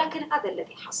 ولكن هذا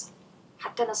الذي حصل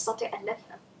حتى نستطيع أن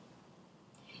نفهم.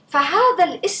 فهذا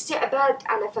الاستعباد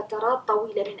على فترات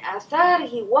طويلة من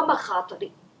آثاره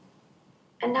ومخاطره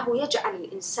أنه يجعل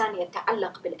الإنسان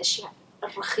يتعلق بالأشياء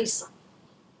الرخيصة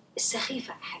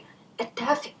السخيفة أحيانا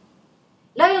التافهة،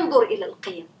 لا ينظر إلى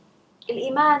القيم.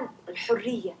 الإيمان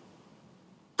الحرية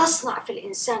تصنع في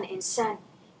الإنسان إنسان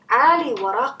عالي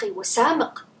وراقي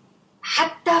وسامق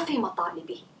حتى في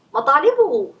مطالبه.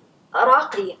 مطالبه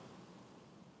راقية،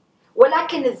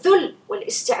 ولكن الذل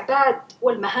والاستعباد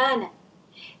والمهانة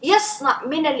يصنع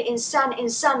من الإنسان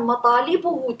إنسان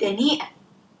مطالبه دنيئة،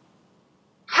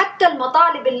 حتى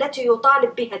المطالب التي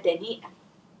يطالب بها دنيئة،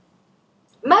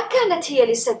 ما كانت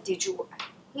هي لسد جوع،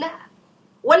 لا،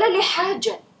 ولا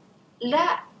لحاجة،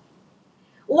 لا،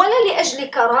 ولا لأجل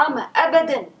كرامة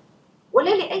أبدا، ولا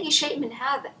لأي شيء من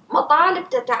هذا. مطالب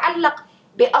تتعلق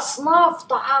بأصناف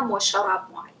طعام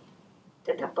وشراب معين.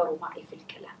 تدبروا معي في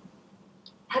الكلام،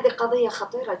 هذه قضية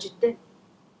خطيرة جدا.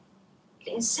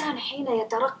 الإنسان حين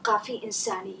يترقى في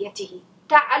إنسانيته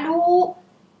تعلو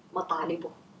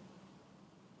مطالبه،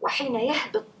 وحين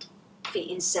يهبط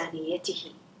في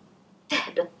إنسانيته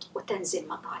تهبط وتنزل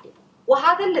مطالبه.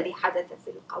 وهذا الذي حدث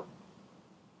في القوم.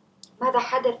 ماذا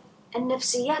حدث؟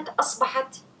 النفسيات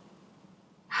أصبحت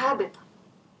هابطة،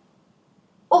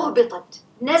 أهبطت،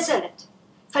 نزلت.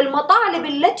 فالمطالب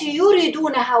التي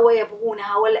يريدونها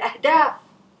ويبغونها والأهداف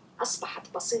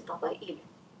أصبحت بسيطة ضئيلة.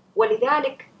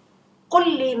 ولذلك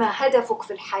قل لي ما هدفك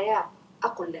في الحياة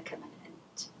أقول لك من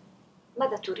أنت.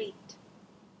 ماذا تريد؟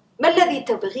 ما الذي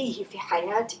تبغيه في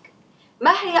حياتك؟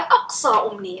 ما هي أقصى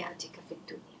أمنياتك في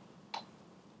الدنيا؟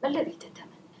 ما الذي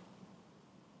تتمنى؟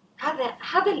 هذا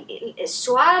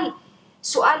السؤال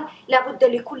سؤال لا بد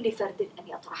لكل فرد أن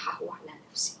يطرحه على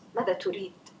نفسه. ماذا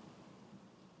تريد؟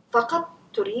 فقط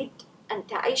تريد أن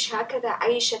تعيش هكذا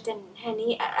عيشة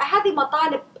هنيئة؟ هذه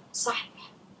مطالب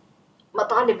صحيح،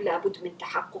 مطالب لابد من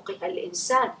تحققها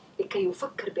الإنسان لكي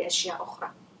يفكر بأشياء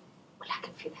أخرى،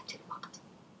 ولكن في ذات الوقت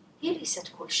هي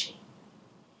ليست كل شيء.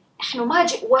 نحن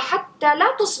وحتى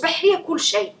لا تصبح هي كل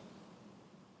شيء.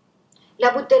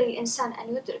 لابد للإنسان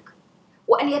أن يدرك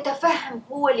وأن يتفهم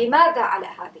هو لماذا على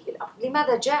هذه الأرض،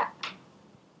 لماذا جاء،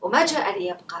 وما جاء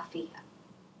ليبقى فيها،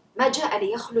 ما جاء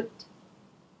ليخلد،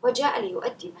 وجاء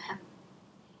ليؤدي مهمة.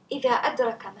 إذا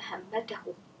أدرك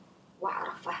مهمته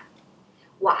وعرفها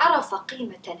وعرف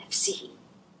قيمة نفسه،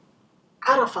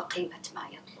 عرف قيمة ما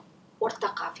يطلب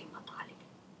وارتقى في مطالبه.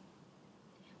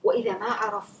 وإذا ما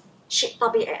عرف، شيء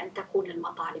طبيعي أن تكون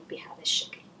المطالب بهذا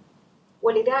الشكل.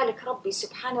 ولذلك ربي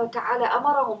سبحانه وتعالى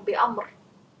أمرهم بأمر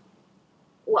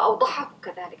وأوضحه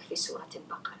كذلك في سورة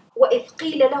البقرة: وإذ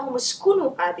قيل لهم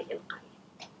اسكنوا هذه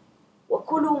القرية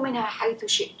وكلوا منها حيث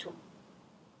شئتم.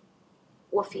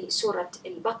 وفي سورة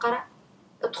البقرة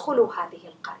ادخلوا هذه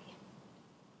القرية.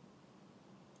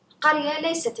 قرية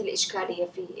ليست الإشكالية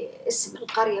في اسم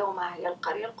القرية وما هي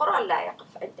القرية، القرآن لا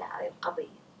يقف عند هذه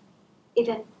القضية،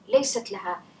 إذن ليست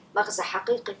لها مغزى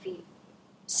حقيقي في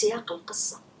سياق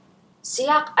القصة.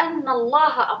 سياق أن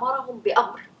الله أمرهم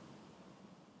بأمر،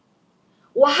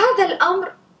 وهذا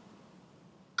الأمر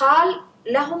قال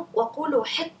لهم وقولوا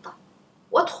حطة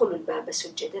وادخلوا الباب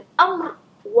سجدا. أمر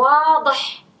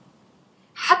واضح،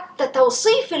 حتى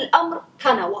توصيف الأمر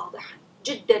كان واضحا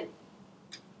جدا.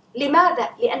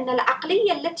 لماذا؟ لأن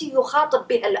العقلية التي يخاطب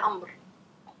بها الأمر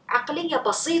عقلية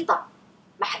بسيطة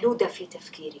محدودة في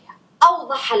تفكيرها.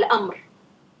 أوضح الأمر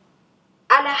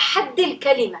على حد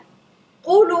الكلمة: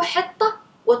 قولوا حطة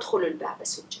وادخلوا الباب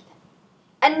سجدا.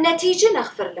 النتيجة: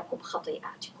 نغفر لكم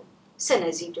خطيئاتكم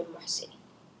سنزيد المحسنين.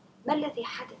 ما الذي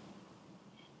حدث؟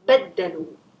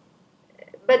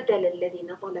 بدل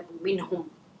الذين ظلموا منهم،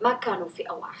 ما كانوا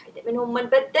فئة واحدة، منهم من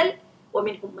بدل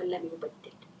ومنهم من لم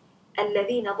يبدل.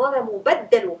 الذين ظلموا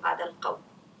بدلوا هذا القول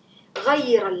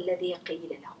غير الذي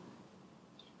قيل لهم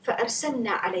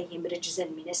فأرسلنا عليهم رجزا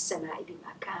من السماء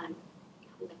بما كانوا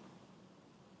يظلمون.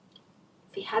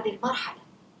 في هذه المرحلة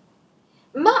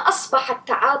ما أصبح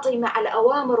التعاطي مع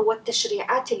الأوامر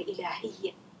والتشريعات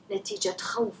الإلهية نتيجة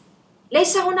خوف.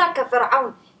 ليس هناك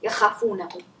فرعون يخافونه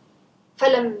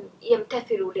فلم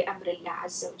يمتثلوا لأمر الله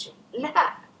عز وجل،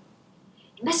 لا،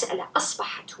 المسألة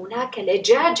أصبحت هناك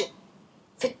لجاجة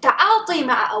في التعاطي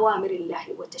مع أوامر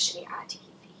الله وتشريعاته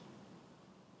فيه.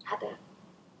 هذا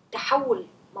تحول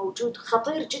موجود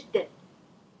خطير جدا.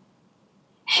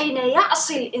 حين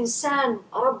يعصي الإنسان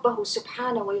ربه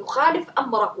سبحانه ويخالف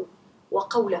أمره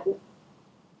وقوله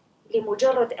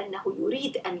لمجرد أنه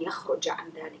يريد أن يخرج عن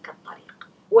ذلك الطريق.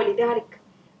 ولذلك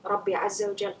ربي عز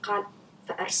وجل قال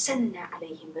فأرسلنا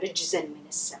عليهم رجزا من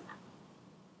السماء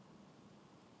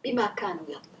بما كانوا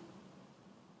يظلمون.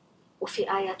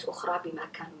 وفي آيات أخرى بما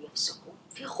كانوا يفسقون.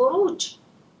 في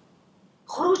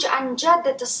خروج عن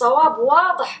جادة الصواب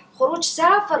واضح، خروج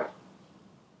سافر.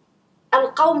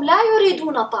 القوم لا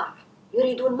يريدون طاعة،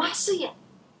 يريدون معصية.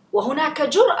 وهناك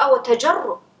جرأة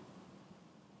وتجرؤ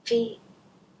في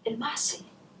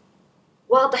المعصية،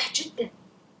 واضح جدا.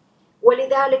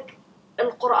 ولذلك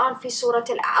القرآن في سورة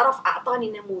الأعراف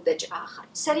أعطاني نموذج آخر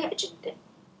سريع جدا،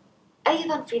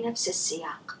 أيضا في نفس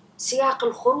السياق، سياق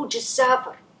الخروج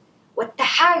السافر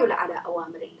والتحايل على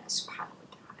أوامر الله سبحانه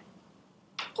وتعالى.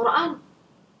 القرآن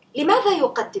لماذا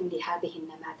يقدم لي هذه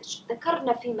النماذج؟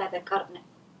 ذكرنا فيما ذكرنا،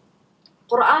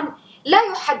 القرآن لا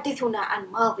يحدثنا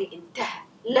عن ماضي انتهى،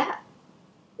 لا،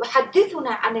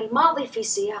 يحدثنا عن الماضي في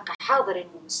سياق حاضر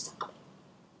ومستقبل.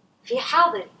 في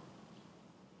حاضر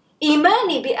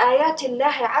إيماني بآيات الله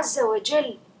عز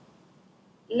وجل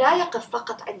لا يقف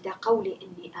فقط عند قولي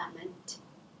إني آمنت،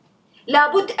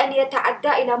 لابد أن يتعدى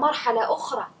إلى مرحلة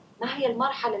أخرى. ما هي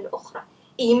المرحلة الأخرى؟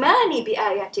 إيماني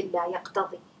بآيات الله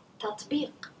يقتضي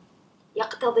تطبيق،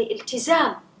 يقتضي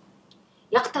التزام،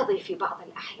 يقتضي في بعض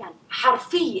الأحيان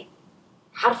حرفية.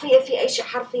 حرفية في أي شيء؟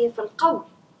 حرفية في القول.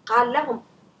 قال لهم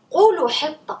قولوا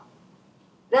حطة.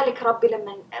 ذلك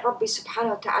ربي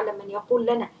سبحانه وتعالى من يقول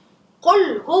لنا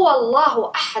قل هو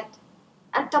الله أحد،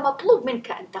 أنت مطلوب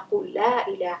منك أن تقول لا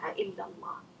إله إلا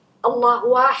الله، الله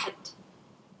واحد،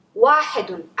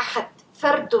 واحد أحد،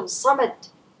 فرد صمد،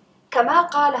 كما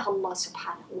قالها الله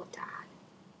سبحانه وتعالى.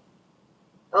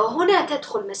 هنا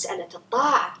تدخل مسألة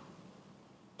الطاعة،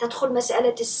 تدخل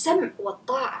مسألة السمع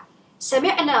والطاعة.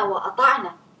 سمعنا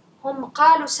وأطعنا، هم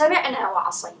قالوا سمعنا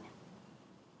وعصينا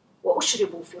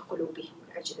وأشربوا في قلوبهم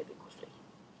العجل بكفرهم.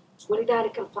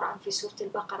 ولذلك القرآن في سورة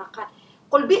البقرة قال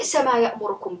قل بئس ما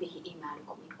يأمركم به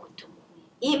إيمانكم إن كنتم مؤمنين.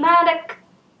 إيمانك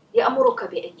يأمرك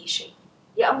بأي شيء؟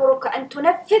 يأمرك أن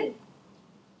تنفذ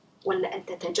ولا أن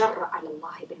تتجرأ على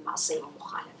الله بالمعصية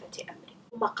ومخالفة أمره؟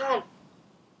 ثم قال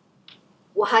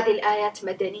وهذه الآيات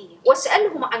مدنية،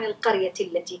 واسألهم عن القرية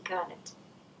التي كانت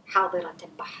حاضرة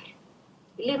البحر.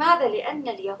 لماذا؟ لأن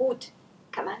اليهود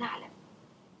كما نعلم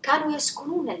كانوا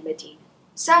يسكنون المدينة،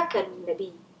 ساكنوا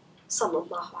النبي صلى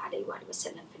الله عليه وآله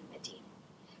وسلم في المدينة،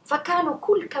 فكانوا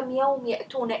كل كم يوم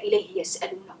يأتون إليه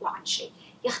يسألونه عن شيء،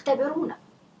 يختبرونه.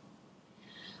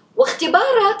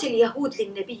 واختبارات اليهود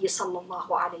للنبي صلى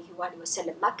الله عليه وآله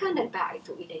وسلم ما كان الباعث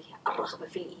إليها الرغبة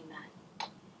في الإيمان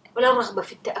ولا الرغبة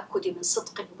في التأكد من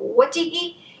صدق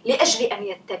نبوته لأجل أن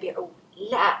يتبعوه،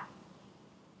 لا،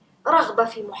 رغبة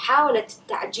في محاولة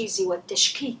التعجيز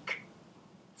والتشكيك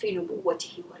في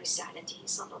نبوته ورسالته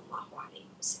صلى الله عليه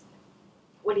وسلم.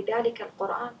 ولذلك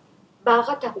القرآن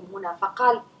باغتهم هنا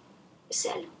فقال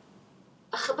اسألهم،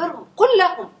 أخبرهم، قل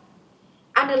لهم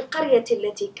عن القرية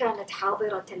التي كانت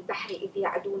حاضرة البحر إذ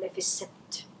يعدون في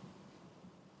السبت.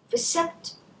 في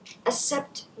السبت،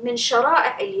 السبت من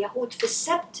شرائع اليهود في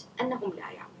السبت أنهم لا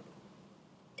يعملون،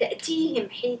 تأتيهم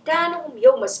حيتانهم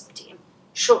يوم سبتهم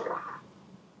شرعا،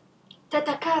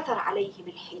 تتكاثر عليهم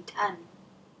الحيتان،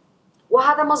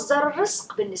 وهذا مصدر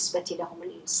الرزق بالنسبة لهم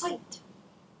الصيد.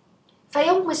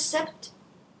 فيوم السبت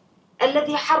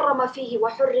الذي حرم فيه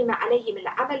وحرم عليهم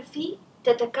العمل فيه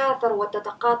تتكاثر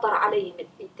وتتقاطر عليهم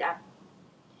الحيتان،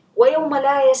 ويوم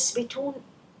لا يسبتون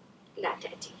لا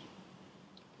تأتيهم.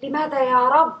 لماذا يا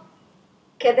رب؟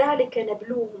 كذلك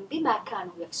نبلوهم بما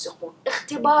كانوا يفسقون.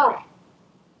 اختبار،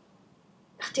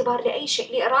 اختبار لأي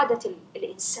شيء؟ لإرادة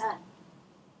الإنسان،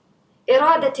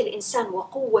 إرادة الإنسان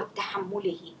وقوة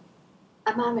تحمله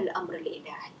أمام الأمر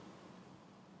الإلهي.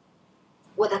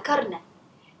 وذكرنا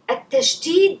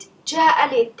التشديد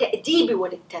جاء للتأديب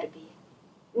وللتربية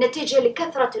نتيجة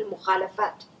لكثرة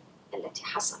المخالفات التي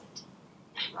حصلت.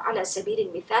 نحن على سبيل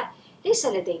المثال ليس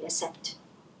لدينا سبت،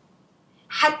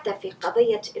 حتى في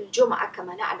قضية الجمعة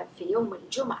كما نعلم في يوم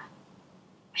الجمعة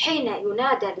حين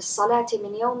ينادى للصلاة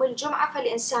من يوم الجمعة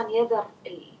فالإنسان يذر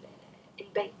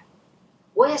البيع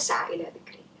ويسعى إلى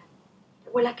ذكر الله.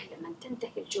 ولكن لما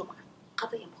تنتهي الجمعة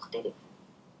قضية مختلفة،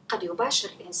 قد يباشر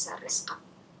الإنسان رزقه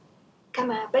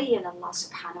كما بين الله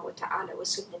سبحانه وتعالى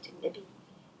وسنة النبي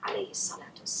عليه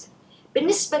الصلاة والسلام.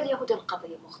 بالنسبة لليهود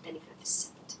القضية مختلفة في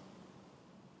السبت،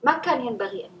 ما كان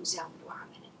ينبغي أن يزاولوا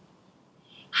عملا.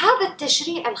 هذا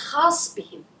التشريع الخاص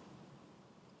بهم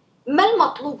ما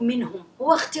المطلوب منهم؟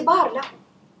 هو اختبار لهم.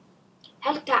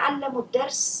 هل تعلموا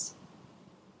الدرس؟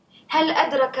 هل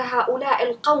أدرك هؤلاء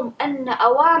القوم أن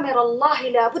أوامر الله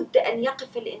لا بد أن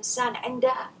يقف الإنسان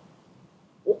عندها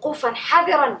وقوفا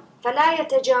حذرا فلا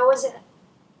يتجاوزها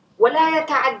ولا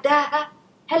يتعداها؟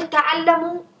 هل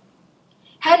تعلموا؟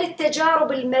 هل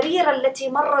التجارب المريرة التي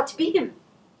مرت بهم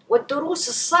والدروس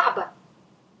الصعبة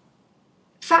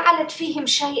فعلت فيهم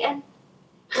شيئا؟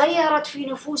 غيرت في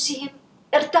نفوسهم؟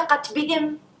 ارتقت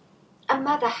بهم؟ أم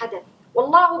ماذا حدث؟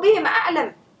 والله بهم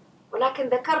أعلم. ولكن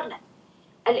ذكرنا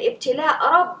الابتلاء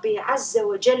ربي عز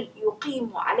وجل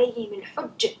يقيم عليهم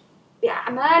الحجة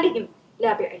بأعمالهم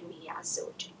لا بعلمه عز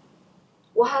وجل.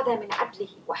 وهذا من عدله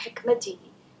وحكمته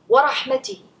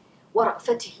ورحمته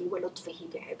ورأفته ولطفه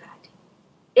بعباده،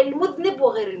 المذنب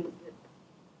وغير المذنب.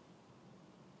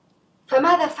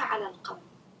 فماذا فعل القوم؟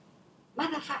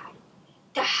 ماذا فعلوا؟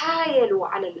 تحايلوا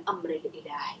على الأمر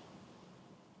الإلهي.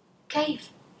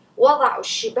 كيف؟ وضعوا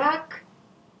الشباك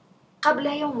قبل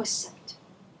يوم السبت،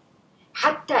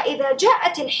 حتى إذا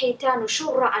جاءت الحيتان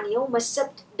شرعا يوم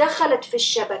السبت دخلت في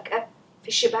الشبكة،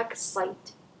 في شباك الصيد،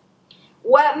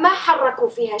 وما حركوا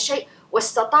فيها شيء،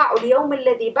 واستطاعوا اليوم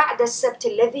الذي بعد السبت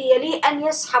الذي يليه أن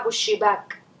يسحبوا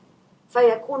الشباك،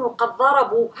 فيكونوا قد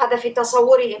ضربوا، هذا في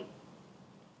تصورهم،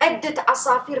 عدة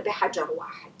عصافير بحجر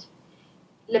واحد.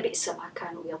 لبئس ما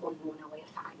كانوا يظنون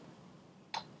ويفعلون.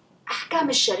 أحكام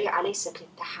الشريعة ليست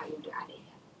للتحايل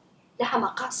عليها، لها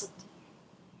مقاصد.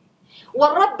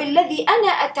 والرب الذي أنا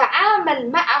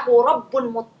أتعامل معه رب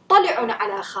مطلع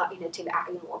على خائنة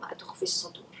الأعين وما تخفي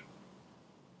الصدور.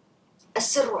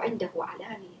 السر عنده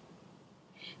علانية.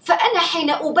 فأنا حين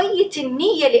أبيت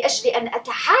النية لأجل أن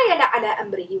أتحايل على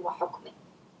أمره وحكمه،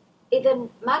 إذن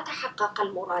ما تحقق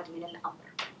المراد من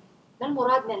الأمر. ما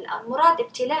المراد من الأمر؟ مراد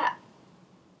ابتلاء،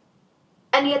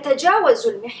 أن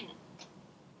يتجاوزوا المحنة،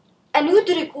 أن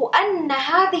يدركوا أن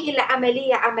هذه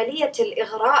العملية، عملية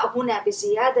الإغراء هنا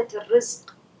بزيادة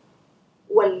الرزق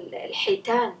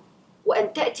والحيتان،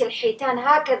 وأن تأتي الحيتان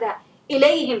هكذا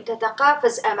إليهم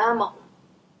تتقافز أمامهم،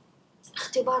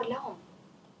 اختبار لهم،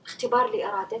 اختبار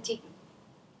لإرادتهم.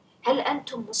 هل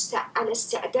أنتم على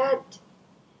استعداد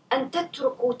أن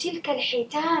تتركوا تلك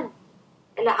الحيتان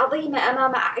العظيمة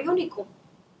أمام أعينكم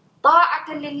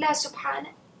طاعة لله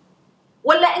سبحانه؟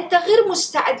 ولا أنت غير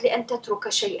مستعد لأن تترك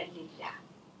شيئا لله؟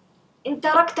 إن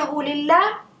تركته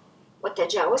لله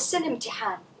وتجاوزت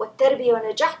الامتحان والتربية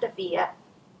ونجحت فيها،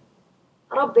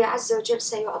 ربي عز وجل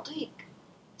سيعطيك،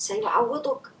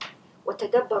 سيعوضك.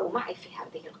 وتدبروا معي في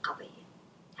هذه القضية.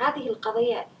 هذه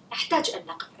القضية نحتاج أن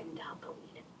نقف عندها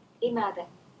طويلا. لماذا؟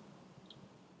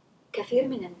 كثير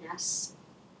من الناس،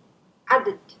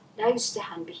 عدد لا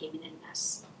يستهان به من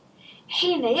الناس،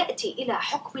 حين يأتي إلى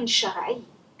حكم شرعي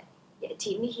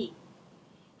يأتي به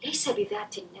ليس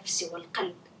بذات النفس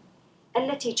والقلب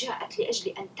التي جاءت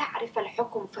لأجل أن تعرف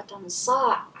الحكم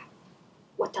فتنصاع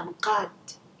وتنقاد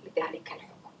لذلك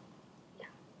الحكم. لا،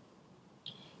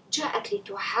 جاءت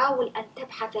لتحاول أن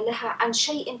تبحث لها عن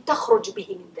شيء تخرج به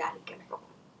من ذلك الحكم،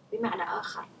 بمعنى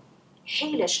آخر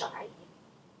حيلة شرعية.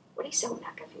 وليس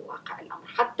هناك في واقع الأمر،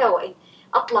 حتى وإن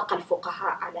أطلق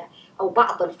الفقهاء على أو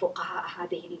بعض الفقهاء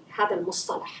هذا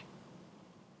المصطلح،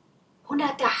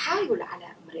 هنا تحايل على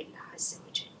أمر الله عز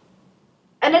وجل.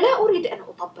 أنا لا أريد أن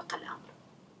أطبق الأمر.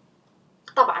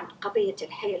 طبعا قضية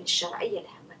الحيل الشرعية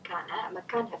لها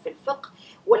مكانها في الفقه،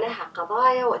 ولها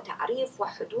قضايا وتعريف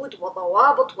وحدود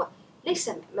وضوابط،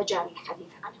 وليس مجال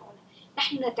الحديث عنها هنا.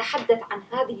 نحن نتحدث عن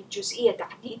هذه الجزئية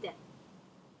تحديدا.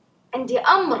 عندي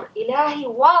أمر إلهي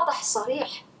واضح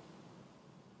صريح،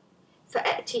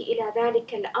 فأتي إلى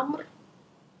ذلك الأمر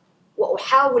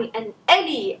وأحاول أن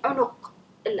ألي عنق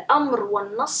الأمر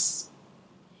والنص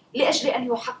لأجل أن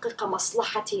يحقق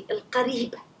مصلحتي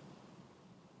القريبة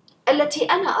التي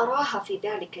أنا أراها في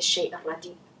ذلك الشيء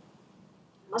الرديء.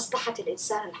 مصلحة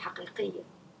الإنسان الحقيقية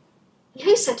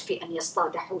ليست في أن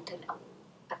يصطاد حوتا أو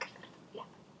أكثر، لا.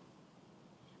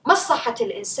 مصلحة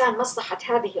الإنسان، مصلحة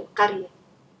هذه القرية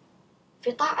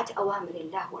في طاعة أوامر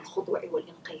الله والخضوع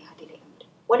والانقياد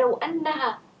لأمره، ولو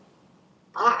أنها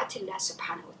طاعة الله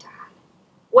سبحانه وتعالى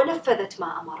ونفذت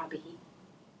ما أمر به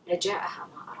لجاءها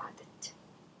ما أرادت.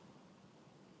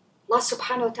 الله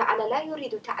سبحانه وتعالى لا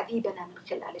يريد تعذيبنا من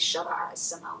خلال الشرائع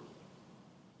السماوية،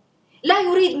 لا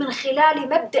يريد من خلال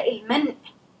مبدأ المنع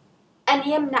أن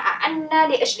يمنع عنا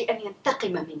لأجل أن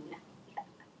ينتقم منا، لا.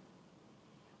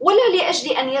 ولا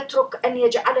لأجل أن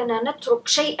يجعلنا نترك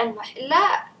شيئا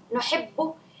لا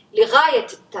نحبه لغاية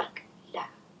الترك، لا.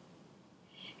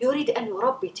 يريد أن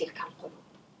يربي تلك القلوب،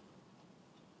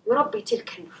 يربي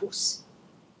تلك النفوس.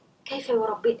 كيف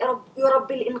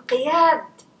يربي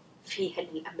الانقياد فيها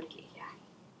للأمر الإلهي.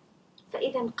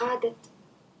 فإذا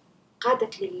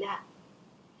قادت لله،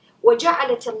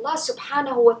 وجعلت الله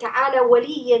سبحانه وتعالى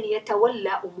وليا يتولى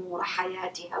أمور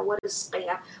حياتها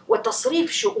ورزقها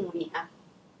وتصريف شؤونها،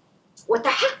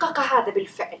 وتحقق هذا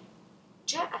بالفعل،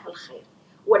 جاءها الخير.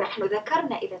 ونحن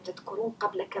ذكرنا إذا تذكرون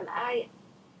قبل كم آية: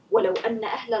 ولو أن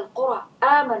أهل القرى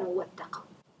آمنوا واتقوا.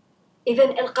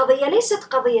 إذن القضية ليست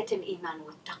قضية الإيمان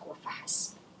والتقوى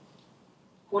فحسب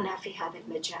هنا في هذا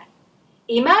المجال.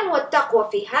 إيمان والتقوى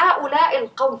في هؤلاء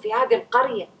القوم في هذه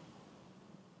القرية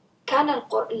كان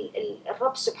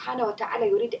الرب سبحانه وتعالى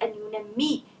يريد أن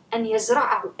ينميه، أن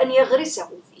يزرعه، أن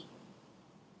يغرسه فيه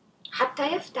حتى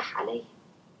يفتح عليه.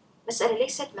 مسألة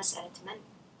ليست مسألة من،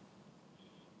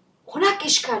 هناك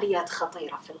إشكاليات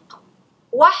خطيرة في القوم.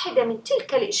 واحدة من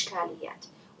تلك الإشكاليات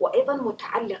وأيضا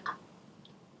متعلقة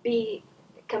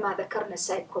كما ذكرنا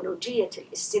سيكولوجية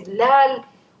الاستدلال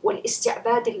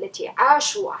والاستعباد التي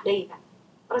عاشوا عليها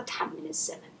ردحا من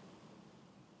الزمن.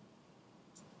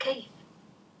 كيف؟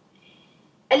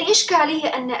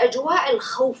 الإشكالية أن أجواء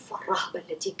الخوف والرهبة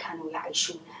التي كانوا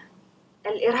يعيشونها،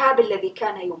 الإرهاب الذي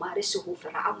كان يمارسه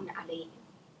فرعون عليهم،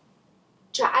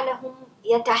 جعلهم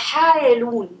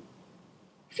يتحايلون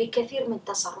في كثير من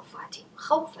تصرفاتهم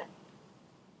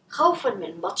خوفا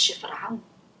من بطش فرعون.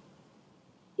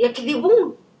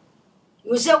 يكذبون،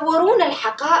 يزورون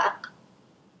الحقائق.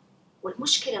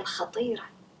 والمشكلة الخطيرة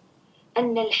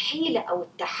أن الحيلة أو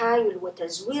التحايل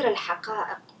وتزوير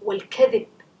الحقائق والكذب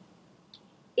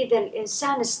إذا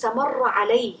الإنسان استمر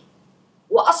عليه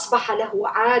وأصبح له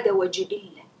عادة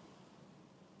وجبلة،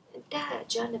 انتهى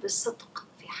جانب الصدق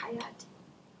في حياته.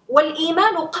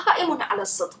 والإيمان قائم على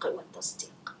الصدق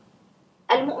والتصديق.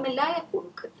 المؤمن لا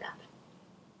يكون كذابا،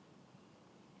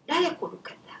 لا يكون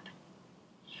كذابا.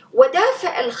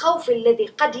 ودافع الخوف الذي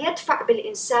قد يدفع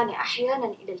بالإنسان أحيانا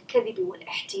إلى الكذب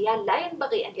والاحتيال لا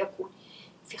ينبغي أن يكون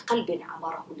في قلب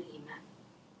عمره الإيمان.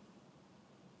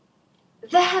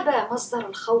 ذهب مصدر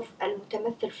الخوف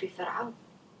المتمثل في فرعون،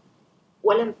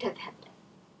 ولم تذهب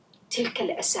تلك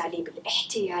الأساليب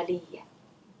الاحتيالية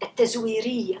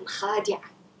التزويرية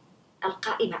الخادعة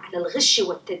القائمة على الغش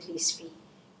والتدليس في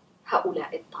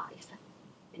هؤلاء الطائفة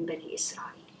من بني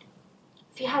إسرائيل.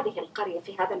 في هذه القرية،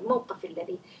 في هذا الموقف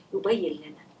الذي يبين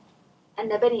لنا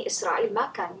أن بني إسرائيل ما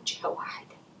كانوا جهة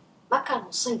واحدة، ما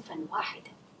كانوا صنفا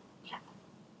واحدا، لا،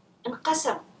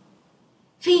 انقسموا.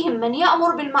 فيهم من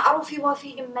يأمر بالمعروف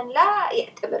وفيهم من لا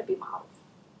يأتمر بمعروف.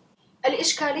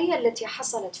 الإشكالية التي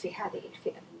حصلت في هذه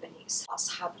الفئة من بني إسرائيل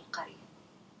أصحاب القرية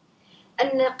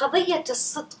أن قضية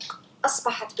الصدق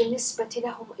أصبحت بالنسبة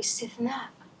لهم استثناء،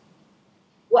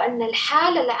 وأن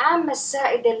الحالة العامة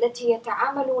السائدة التي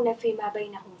يتعاملون فيما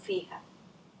بينهم فيها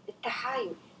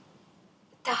التحايل،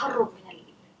 التهرب من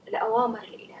الأوامر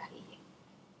الإلهية.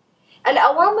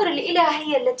 الأوامر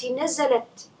الإلهية التي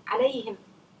نزلت عليهم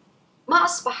ما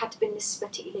أصبحت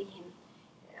بالنسبة إليهم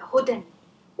هدى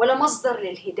ولا مصدر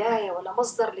للهداية ولا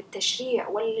مصدر للتشريع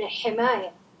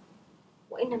والحماية،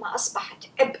 وإنما أصبحت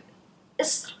عبء،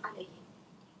 إصر عليهم،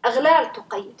 أغلال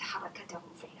تقيد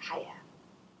حركتهم في الحياة.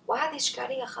 وهذه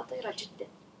إشكالية خطيرة جدا.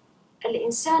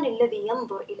 الإنسان الذي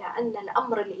ينظر إلى أن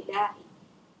الأمر الإلهي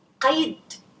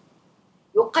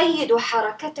يقيد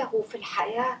حركته في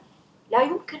الحياة لا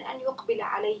يمكن أن يقبل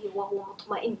عليه وهو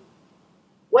مطمئن،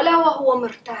 ولا وهو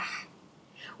مرتاح،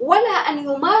 ولا أن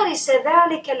يمارس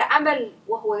ذلك العمل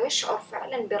وهو يشعر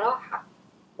فعلا براحة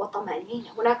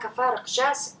وطمأنينة. هناك فارق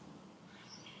شاسع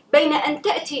بين أن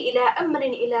تأتي إلى أمر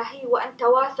إلهي وأنت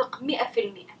واثق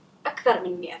 100%، أكثر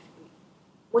من 100%،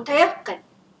 متيقن،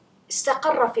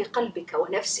 استقر في قلبك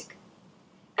ونفسك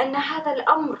أن هذا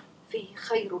الأمر فيه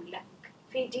خير لك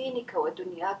في دينك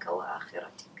ودنياك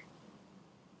وآخرتك،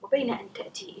 وبين أن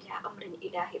تأتي إلى أمر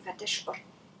إلهي فتشعر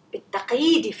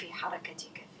بالتقييد في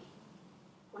حركتك فيه.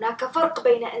 هناك فرق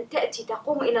بين أن تأتي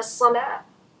تقوم إلى الصلاة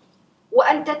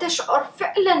وأنت تشعر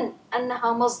فعلا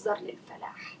أنها مصدر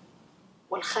للفلاح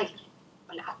والخير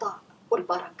والعطاء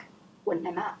والبركة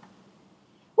والنماء،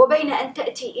 وبين أن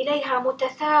تأتي إليها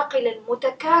متثاقلا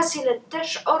متكاسلا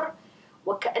تشعر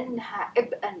وكأنها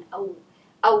عبئا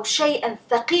أو شيئا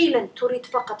ثقيلا تريد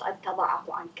فقط أن تضعه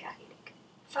عن كاهلك.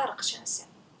 فارق شاسع.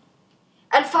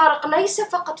 الفارق ليس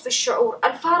فقط في الشعور،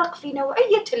 الفارق في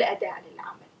نوعية الأداء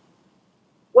للعمل.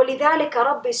 ولذلك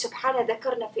ربي سبحانه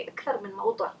ذكرنا في أكثر من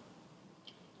موضع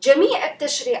جميع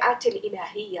التشريعات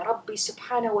الإلهية ربي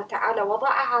سبحانه وتعالى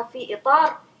وضعها في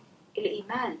إطار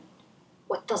الإيمان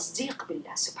والتصديق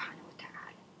بالله سبحانه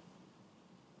وتعالى.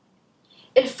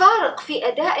 الفارق في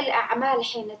أداء الأعمال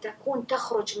حين تكون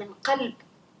تخرج من قلب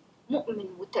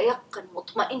مؤمن متيقن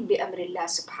مطمئن بأمر الله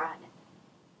سبحانه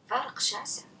فارق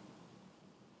شاسع.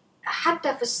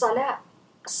 حتى في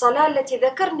الصلاة التي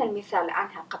ذكرنا المثال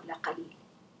عنها قبل قليل،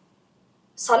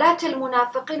 صلاة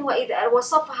المنافقين وإذا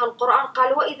وصفها القرآن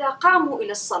قال وإذا قاموا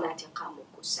إلى الصلاة قاموا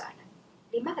كسالى.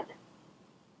 لماذا؟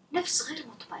 نفس غير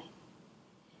مطمئن،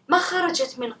 ما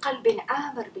خرجت من قلب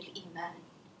عامر بالإيمان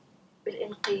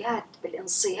بالانقياد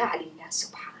بالانصياع لله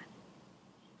سبحانه،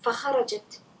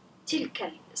 فخرجت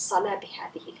تلك الصلاة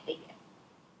بهذه الهيئة.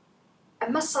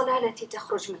 أما الصلاة التي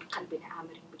تخرج من قلب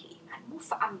عامر بالإيمان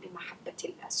مفعم بمحبة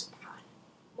الله سبحانه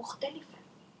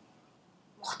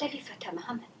مختلفة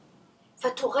تماما،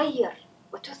 فتغير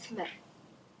وتثمر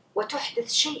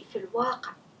وتحدث شيء في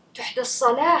الواقع، تحدث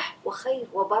صلاح وخير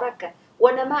وبركة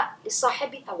ونماء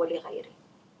لصاحبها ولغيره.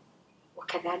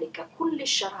 وكذلك كل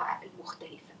الشرائع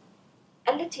المختلفة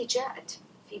التي جاءت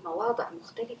في مواضع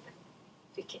مختلفة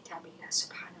في كتاب الله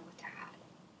سبحانه وتعالى.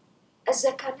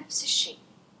 الزكاة نفس الشيء،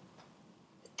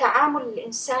 التعامل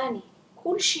الإنساني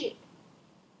كل شيء.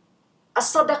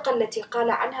 الصدقة التي قال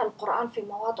عنها القرآن في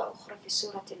مواضع أخرى في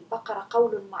سورة البقرة: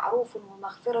 قول معروف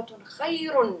ومغفرة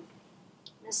خير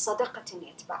من صدقة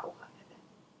يتبعها أذى.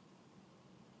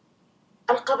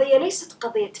 القضية ليست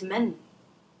قضية من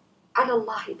على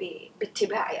الله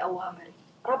باتباع أوامره،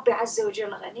 رب عز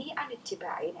وجل غني عن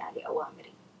اتباعنا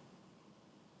لأوامره،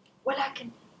 ولكن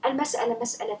المسألة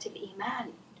مسألة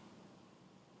الإيمان،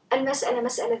 المسألة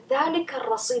مسألة ذلك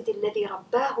الرصيد الذي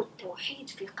رباه التوحيد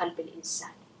في قلب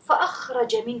الإنسان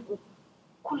فأخرج منه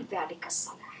كل ذلك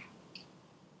الصلاح.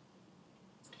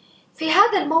 في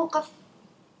هذا الموقف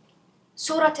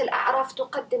سورة الأعراف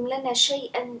تقدم لنا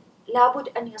شيئا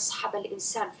لابد أن يصحب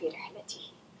الإنسان في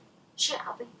رحلته، شيء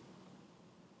عظيم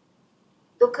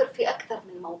ذكر في أكثر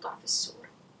من موضع في السورة،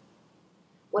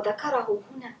 وذكره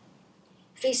هنا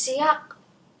في سياق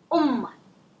أمة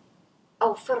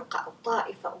أو فرقة أو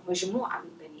طائفة أو مجموعة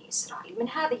من بني إسرائيل من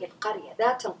هذه القرية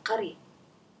ذات القرية.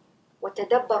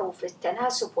 وتدبروا في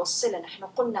التناسب والصلة. نحن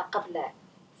قلنا قبل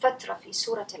فترة في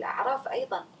سورة الأعراف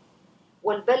أيضا: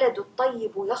 والبلد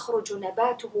الطيب يخرج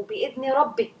نباته بإذن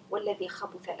ربه والذي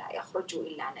خبث لا يخرج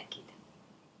إلا نكدا.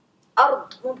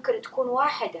 أرض ممكن تكون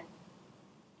واحدة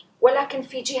ولكن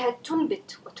في جهة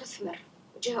تنبت وتثمر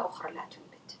وجهة أخرى لا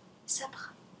تنبت،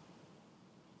 سبخة.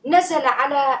 نزل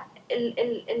على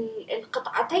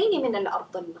القطعتين من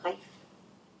الأرض الغيث،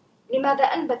 لماذا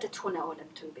أنبتت هنا ولم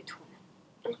تنبت هنا؟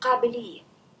 القابلية،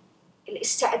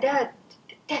 الاستعداد،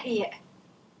 التهيئة.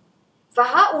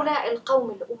 فهؤلاء القوم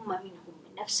الأمة منهم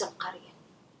من نفس القرية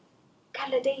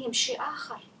كان لديهم شيء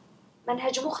آخر،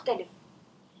 منهج مختلف.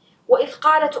 وإذ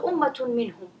قالت أمة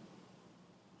منهم،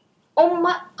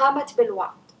 أمة قامت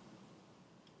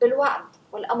بالوعظ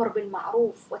والأمر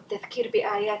بالمعروف والتذكير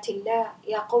بآيات الله،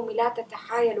 يا قوم لا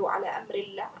تتحايلوا على أمر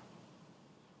الله.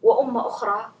 وأمة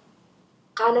أخرى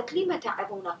قالت: لم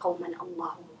تعظون قوما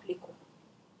الله مهلكهم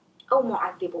أو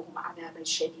معذبهم عذابا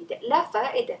شديدا، لا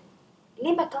فائدة،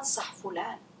 لم تنصح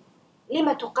فلان،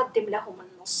 لم تقدم لهم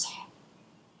النصح؟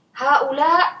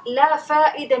 هؤلاء لا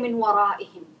فائدة من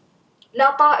ورائهم،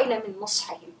 لا طائل من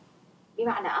نصحهم.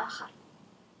 بمعنى آخر،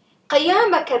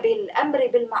 قيامك بالأمر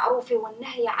بالمعروف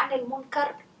والنهي عن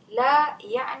المنكر لا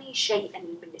يعني شيئا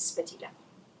بالنسبة لهم.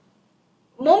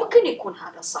 ممكن يكون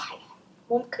هذا صحيح،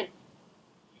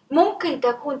 ممكن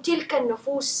تكون تلك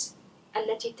النفوس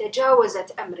التي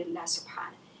تجاوزت أمر الله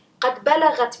سبحانه قد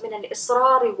بلغت من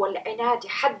الإصرار والعناد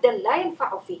حدا لا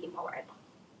ينفع فيه موعظة،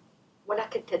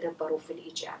 ولكن تدبروا في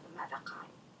الإجابة ماذا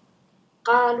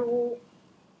قالوا: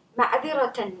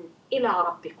 معذرة إلى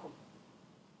ربكم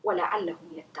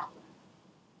ولعلهم يتقون.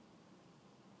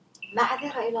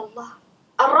 معذرة إلى الله،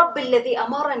 الرب الذي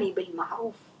أمرني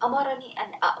بالمعروف، أمرني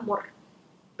أن أأمر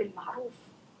بالمعروف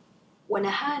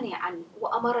ونهاني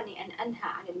وأمرني أن أنهى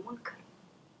عن المنكر،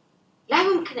 لا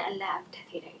يمكن أن لا أمتثل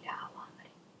إلى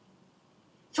أوامره.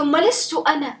 ثم لست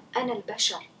أنا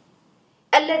البشر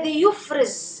الذي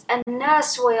يفرز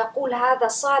الناس ويقول هذا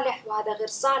صالح وهذا غير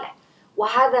صالح،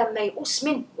 وهذا ميؤوس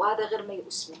منه وهذا غير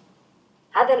ميؤوس منه.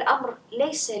 هذا الأمر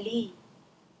ليس لي،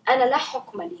 أنا لا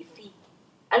حكم لي فيه.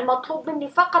 المطلوب مني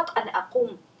فقط أن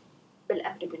أقوم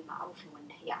بالأمر بالمعروف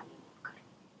والنهي عن المنكر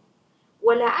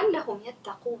ولعلهم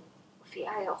يتقون. وفي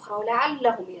آية أخرى: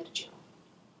 ولعلهم يرجعون.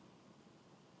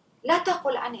 لا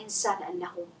تقل عن إنسان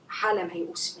أنه حال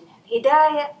ميؤوس منها،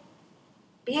 الهداية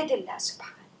بيد الله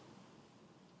سبحانه.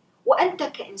 وأنت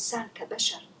كإنسان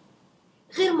كبشر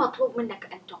غير مطلوب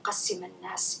منك أن تقسم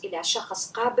الناس إلى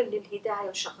شخص قابل للهداية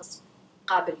وشخص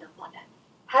قابل للضلال،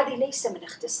 هذه ليس من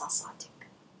اختصاصاتك.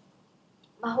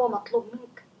 ما هو مطلوب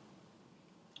منك؟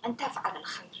 أن تفعل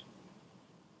الخير،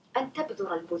 أن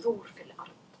تبذر البذور في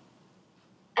الأرض،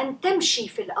 أن تمشي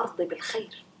في الأرض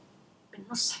بالخير،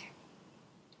 بالنصح،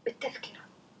 بالتذكرة.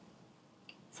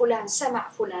 فلان سمع،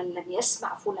 فلان لم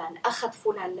يسمع، فلان أخذ،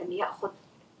 فلان لم يأخذ،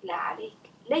 لا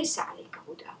عليك، ليس عليك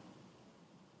هداه،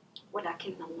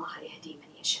 ولكن الله يهدي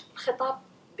من يشاء. الخطاب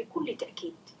بكل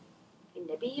تأكيد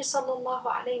النبي صلى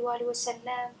الله عليه وآله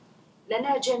وسلم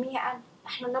لنا جميعا.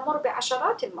 نحن نمر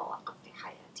بعشرات المواقف في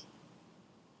حياتنا،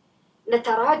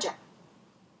 نتراجع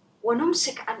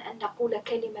ونمسك عن أن نقول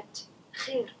كلمة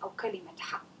خير أو كلمة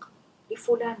حق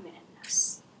لفلان من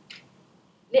الناس،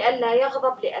 لئلا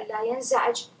يغضب، لئلا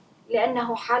ينزعج،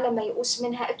 لأنه حال ميؤوس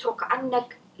منها، اترك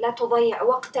عنك، لا تضيع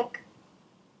وقتك.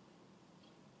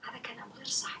 هذا كلام غير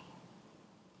صحيح.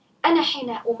 أنا حين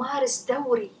أمارس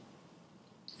دوري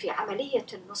في عملية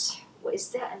النصح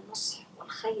وإسداء النصح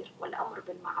والخير والأمر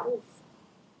بالمعروف،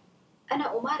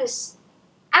 أنا أمارس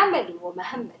عملي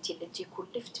ومهمتي التي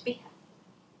كلفت بها.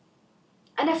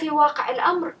 أنا في واقع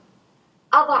الأمر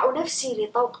أضع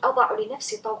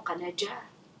لنفسي طوق نجاة.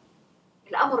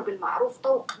 الأمر بالمعروف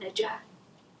طوق نجاة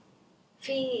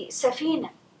في سفينة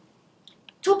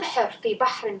تبحر في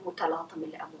بحر متلاطم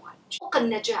الأمواج. طوق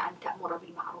النجاة أن تأمر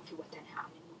بالمعروف وتنهى عن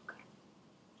المنكر،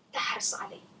 تحرص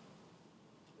عليه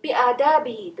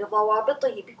بآدابه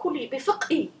بضوابطه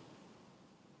بفقهه،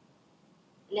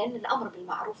 لأن الأمر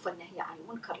بالمعروف والنهي عن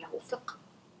المنكر له فقه.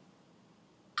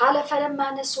 قال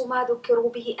فلما نسوا ما ذكروا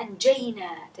به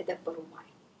أنجينا، تدبروا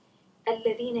معي،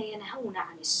 الذين ينهون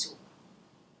عن السوء.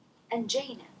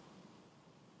 أنجينا.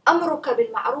 أمرك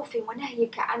بالمعروف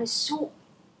ونهيك عن السوء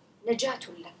نجاة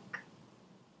لك،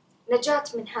 نجاة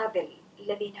من هذا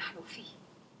الذي نحن فيه.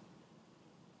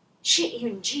 شيء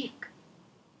ينجيك،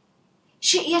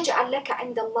 شيء يجعل لك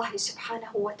عند الله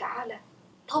سبحانه وتعالى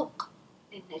طوق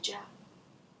للنجاة.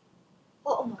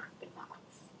 وأمر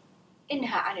بالمعروف،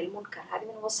 انهى عن المنكر، هذه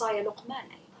من وصايا لقمان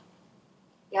أيضا.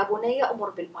 يا بني أمر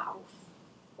بالمعروف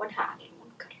وانهى عن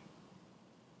المنكر،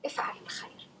 افعل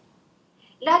الخير،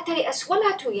 لا تيأس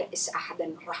ولا تيأس أحدا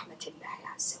من رحمة الله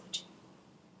عز وجل.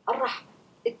 الرحمة،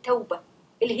 التوبة،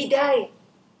 الهداية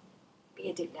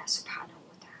بيد الله سبحانه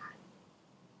وتعالى،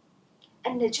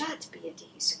 النجاة بيده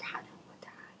سبحانه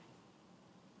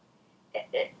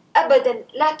وتعالى. أبدا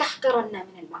لا تحقرن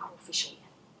من المعروف شيئا.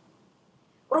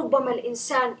 ربما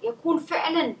الإنسان يكون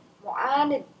فعلا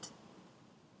معاند،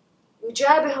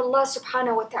 يجابه الله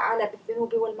سبحانه وتعالى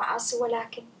بالذنوب والمعاصي،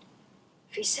 ولكن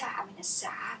في ساعة من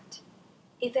الساعات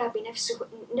إذا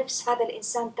نفس هذا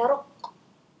الإنسان ترق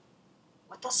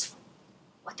وتصفو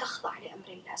وتخضع لأمر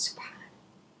الله سبحانه،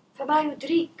 فما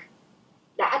يدريك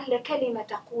لعل كلمة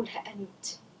تقولها أنت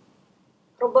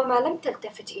ربما لم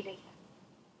تلتفت إليها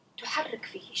تحرك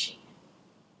فيه شيئا،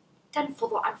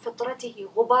 تنفض عن فطرته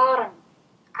غبارا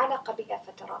علق بها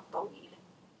فترات طويلة.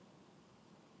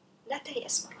 لا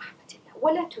تيأس من رحمة الله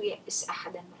ولا تيأس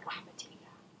أحدا من رحمة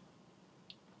الله.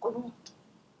 القنوط،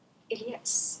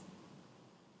 اليأس،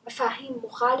 مفاهيم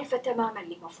مخالفة تماما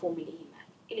لمفهوم الإيمان.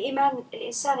 الإيمان،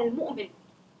 الإنسان المؤمن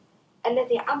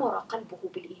الذي عمر قلبه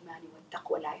بالإيمان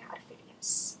والتقوى لا يعرف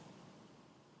اليأس.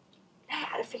 لا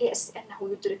يعرف اليأس لأنه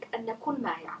يدرك أن كل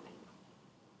ما يعمل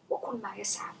وكل ما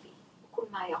يسعى فيه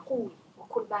وكل ما يقول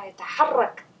وكل ما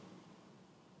يتحرك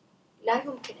لا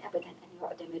يمكن أبدا أن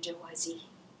يعدم جوازيه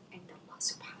عند الله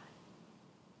سبحانه.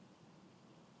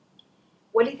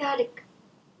 ولذلك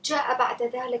جاء بعد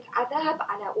ذلك عذاب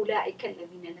على أولئك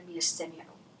الذين لم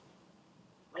يستمعوا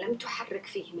ولم تحرك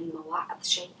فيهم المواعظ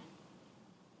شيئا.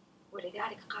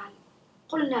 ولذلك قال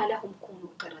قلنا لهم كونوا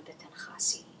قردة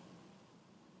خاسئين.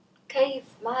 كيف؟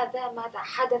 ماذا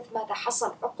حدث؟ ماذا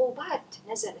حصل؟ عقوبات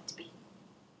نزلت به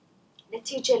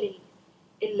نتيجة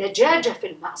للجاجة في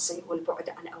المعصية والبعد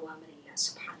عن أوامر الله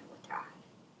سبحانه وتعالى.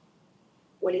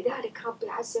 ولذلك ربي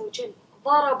عز وجل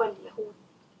ضرب اليهود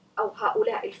أو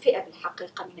هؤلاء الفئة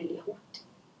بالحقيقة من اليهود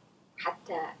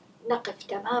حتى نقف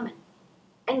تماما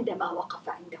عندما وقف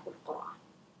عنده القرآن.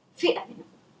 فئة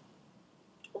منهم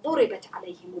ضربت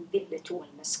عليهم الذلة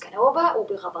والمسكنة وباءوا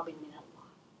بغضب من الله،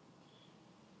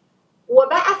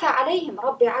 وبعث عليهم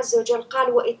ربي عز وجل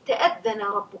قال وإذ تأذن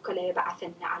ربك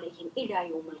ليبعثن عليهم إلى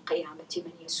يوم القيامة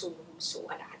من يسومهم سوء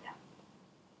العذاب.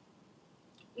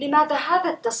 لماذا هذا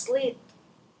التسليط؟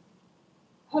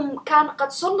 هم كان قد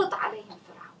سلط عليهم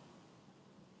فرعون،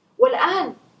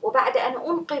 والآن وبعد أن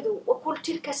أنقذوا وكل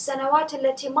تلك السنوات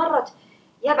التي مرت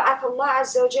يبعث الله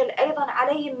عز وجل أيضا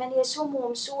عليهم من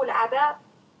يسومهم سوء العذاب.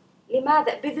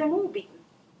 لماذا؟ بذنوبهم،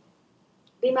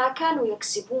 بما كانوا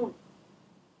يكسبون،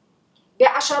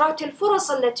 بعشرات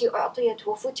الفرص التي أعطيت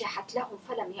وفتحت لهم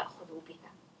فلم يأخذوا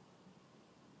بها.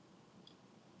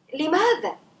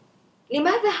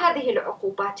 لماذا هذه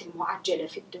العقوبات المعجلة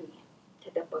في الدنيا؟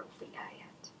 تدبروا في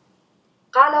الآيات.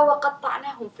 قال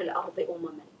وقطعناهم في الأرض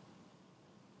أمما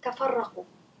تفرقوا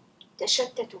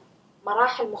تشتتوا،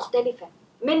 مراحل مختلفة،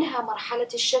 منها مرحلة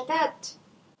الشتات،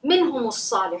 منهم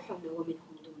الصالحون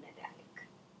ومنهم دون ذلك.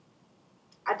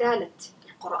 عدالة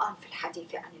القرآن في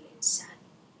الحديث عن الإنسان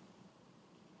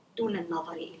دون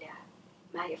النظر إلى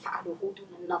ما يفعله،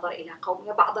 دون النظر إلى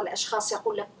قومه. بعض الأشخاص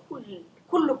يقول لك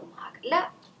كلهم هكذا،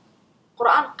 لا،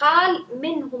 القرآن قال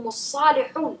منهم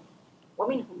الصالحون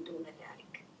ومنهم دون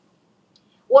ذلك.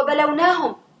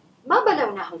 وبلوناهم، ما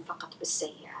بلوناهم فقط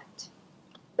بالسيئات،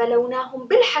 بلوناهم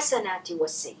بالحسنات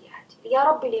والسيئات. يا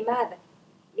رب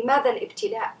لماذا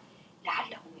الابتلاء؟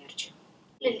 لعلهم يرجعون.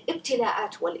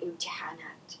 للابتلاءات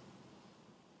والامتحانات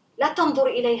لا تنظر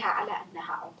إليها على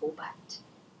أنها عقوبات.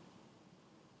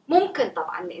 ممكن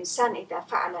طبعا الإنسان إذا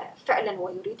فعل فعلا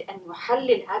ويريد أن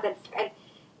يحلل هذا الفعل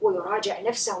ويراجع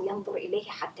نفسه وينظر إليه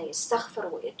حتى يستغفر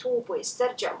ويتوب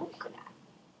ويسترجع، ممكن.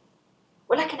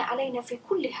 ولكن علينا في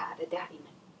كل هذا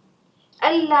دائما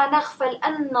ألا نغفل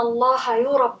أن الله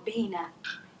يربينا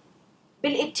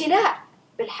بالابتلاء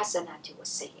بالحسنات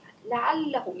والسيئات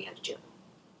لعلهم يرجعون.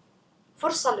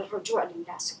 فرصة للرجوع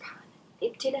لله سبحانه.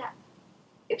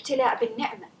 ابتلاء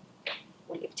بالنعمة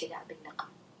والابتلاء بالنقم،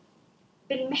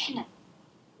 بالمحنة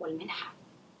والمنحة،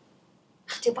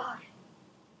 اختبار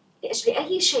لأجل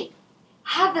أي شيء.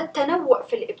 هذا التنوع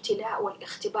في الابتلاء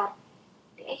والاختبار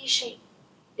لأي شيء؟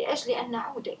 لأجل أن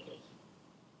نعود إليه.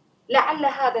 لعل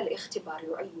هذا الاختبار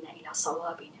يعيدنا إلى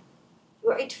صوابنا،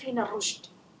 يعيد فينا الرشد،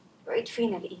 يعيد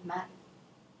فينا الإيمان،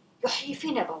 يحيي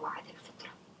فينا بواعث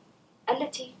الفطرة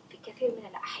التي في كثير من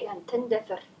الأحيان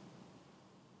تندثر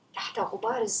تحت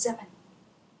غبار الزمن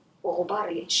وغبار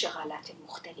الانشغالات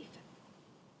المختلفة.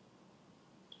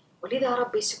 ولذا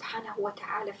ربي سبحانه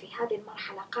وتعالى في هذه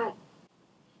المرحلة قال: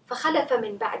 فخلف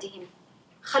من بعدهم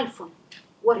خلف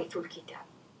ورثوا الكتاب.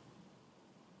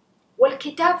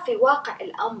 والكتاب في واقع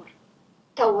الأمر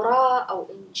توراة أو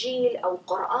إنجيل أو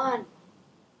قرآن،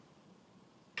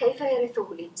 كيف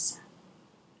يرثه الإنسان؟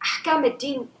 أحكام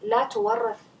الدين لا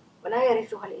تورث ولا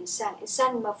يرثها الإنسان،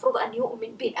 الإنسان المفروض أن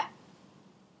يؤمن بها.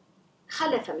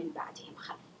 خلف من بعدهم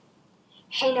خلف،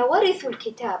 حين ورثوا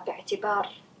الكتاب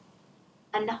باعتبار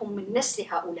أنهم من نسل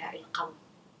هؤلاء القوم،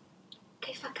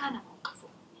 كيف كان موقفهم؟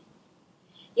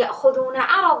 يأخذون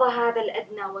عرض هذا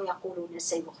الأدنى ويقولون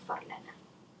سيغفر لنا،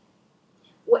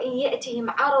 وإن يأتهم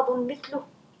عرض مثله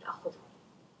يأخذون.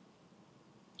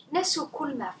 نسوا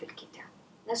كل ما في الكتاب،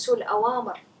 نسوا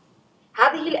الأوامر.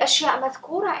 هذه الأشياء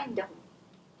مذكورة عندهم،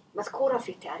 مذكورة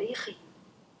في تاريخهم،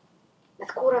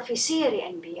 مذكورة في سير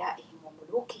أنبيائهم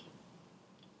وملوكهم.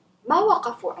 ما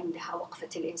وقفوا عندها وقفة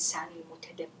الإنسان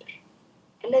المتدبر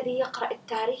الذي يقرأ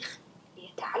التاريخ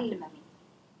ليتعلم منه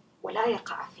ولا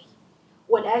يقع فيه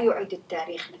ولا يعيد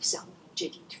التاريخ نفسه من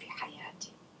جديد في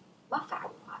حياته. ما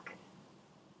فعلوا هكذا،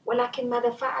 ولكن ماذا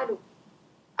فعلوا؟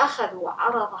 أخذوا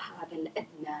عرض هذا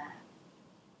الأدنى،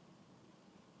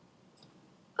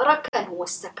 ركنوا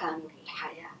واستكانوا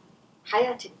للحياة،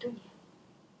 حياة الدنيا،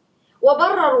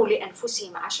 وبرروا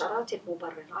لأنفسهم عشرات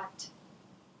المبررات.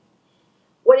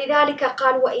 ولذلك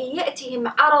قال: وإن يأتهم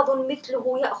عرض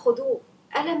مثله يأخذوه.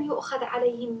 ألم يؤخذ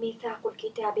عليهم ميثاق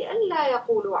الكتاب ألا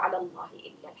يقولوا على الله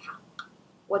إلا الحق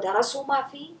ودرسوا ما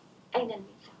فيه؟ أين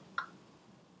الميثاق؟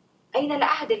 أين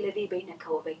العهد الذي بينك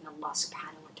وبين الله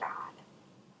سبحانه وتعالى؟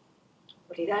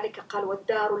 ولذلك قال: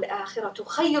 والدار الآخرة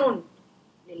خير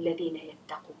للذين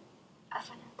يتقون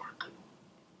أفلا تعقلون.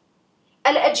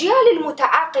 الأجيال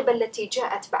المتعاقبة التي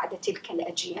جاءت بعد تلك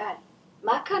الأجيال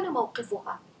ما كان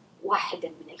موقفها واحدا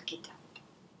من الكتاب،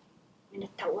 من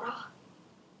التوراة.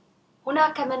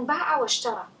 هناك من باع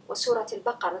واشترى، وسورة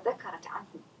البقرة ذكرت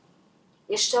عنهم: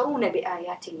 يشترون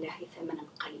بآيات الله ثمنا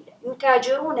قليلا،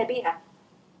 يتاجرون بها،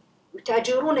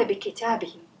 يتاجرون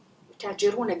بكتابهم،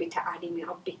 يتاجرون بتعاليم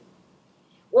ربهم.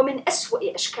 ومن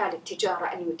أسوأ أشكال التجارة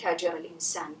أن يتاجر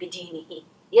الإنسان بدينه،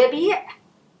 يبيع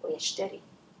ويشتري.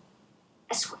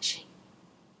 أسوأ شيء،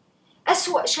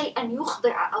 أسوأ شيء أن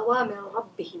يخضع أوامر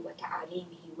ربه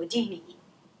وتعاليمه ودينه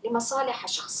لمصالح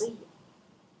شخصية،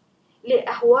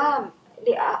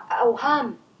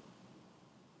 لأوهام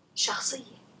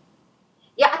شخصية،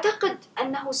 يعتقد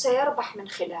أنه سيربح من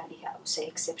خلالها أو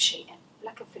سيكسب شيئا،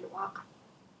 لكن في الواقع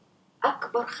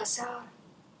أكبر خسارة،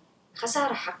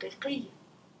 خسارة حقيقية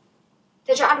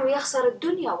تجعله يخسر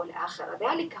الدنيا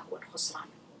والآخرة. ذلك هو الخسران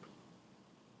المبين.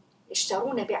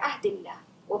 يشترون بعهد الله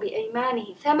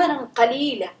وبأيمانه ثمنا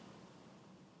قليلا.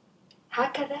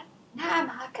 هكذا، نعم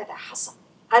هكذا حصل.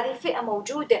 هذه الفئة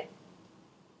موجودة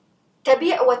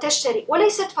تبيع وتشتري،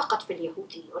 وليست فقط في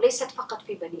اليهودية وليست فقط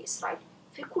في بني إسرائيل،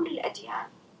 في كل الأديان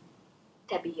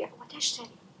تبيع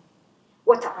وتشتري،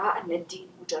 وترى أن الدين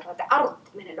مجرد عرض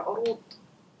من العروض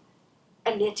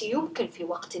التي يمكن في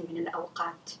وقت من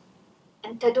الأوقات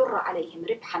أن تدر عليهم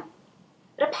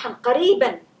ربحا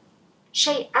قريبا،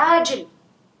 شيء عاجل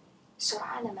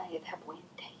سرعان ما يذهب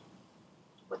وينتهي،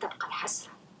 وتبقى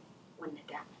الحسرة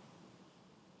والندامة.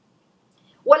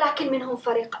 ولكن منهم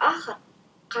فريق آخر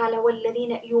قال: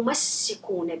 والذين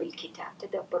يمسكون بالكتاب.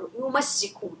 تدبروا،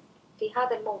 يمسكون، في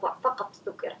هذا الموضع فقط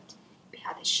ذكرت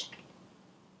بهذا الشكل،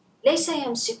 ليس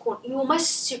يمسكون،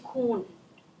 يمسكون،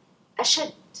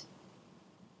 أشد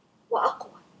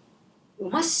وأقوى.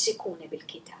 يمسكون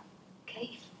بالكتاب،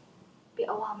 كيف؟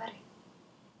 بأوامره،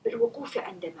 بالوقوف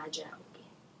عندما جاءوا به.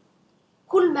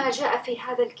 كل ما جاء في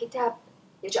هذا الكتاب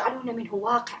يجعلون منه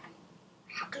واقعا،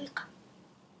 حقيقة،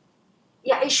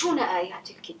 يعيشون آيات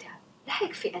الكتاب. لا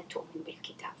يكفي أن تؤمن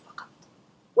بالكتاب فقط،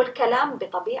 والكلام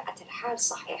بطبيعة الحال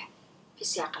صحيح في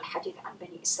سياق الحديث عن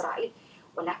بني إسرائيل،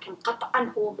 ولكن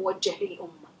قطعا هو موجه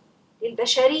للأمة،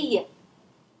 للبشرية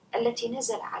التي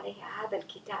نزل عليها هذا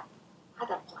الكتاب،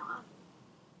 هذا القرآن.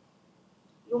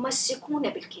 يمسكون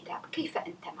بالكتاب. كيف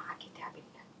أنت مع كتاب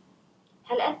الله؟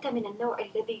 هل أنت من النوع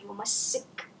الذي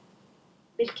يمسك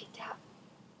بالكتاب،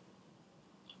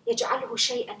 يجعله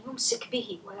شيئا يمسك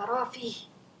به ويرى فيه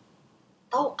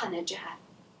طوق نجاة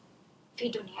في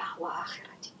دنياه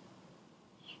وآخرته؟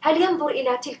 هل ينظر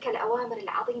إلى تلك الأوامر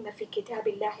العظيمة في كتاب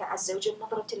الله عز وجل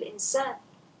نظرة الإنسان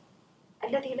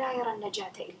الذي لا يرى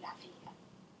النجاة إلا فيها؟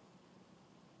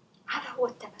 هذا هو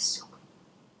التمسك.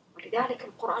 ولذلك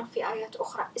القرآن في آيات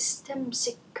أخرى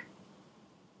استمسك،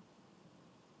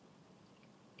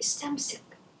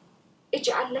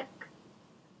 اجعل لك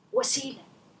وسيلة،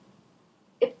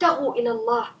 ابتغوا إلى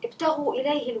الله، ابتغوا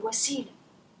إليه الوسيلة،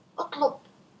 اطلب،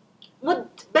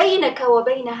 مد بينك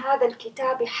وبين هذا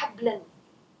الكتاب حبلا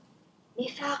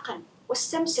ميثاقا،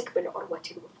 واستمسك بالعروة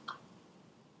الوثقى.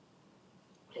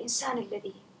 الإنسان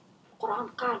الذي القرآن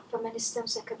قال فمن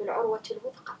استمسك بالعروة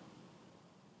الوثقى،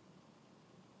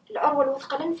 العروة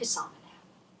الوثقى لا انفصام لها.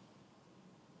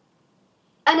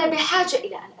 أنا بحاجة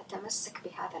إلى أن أتمسك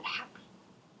بهذا الحبل،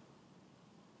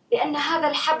 لأن هذا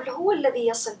الحبل هو الذي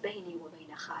يصل بيني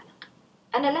وبين خالقي.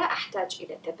 أنا لا أحتاج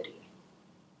إلى تبرير،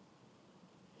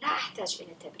 لا أحتاج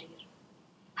إلى تبرير.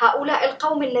 هؤلاء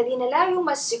القوم الذين لا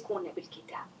يمسكون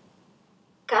بالكتاب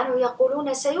كانوا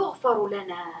يقولون سيغفر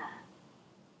لنا،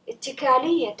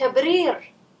 اتكالية،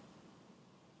 تبرير،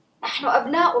 نحن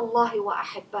أبناء الله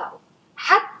وأحباؤه،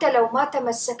 حتى لو ما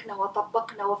تمسكنا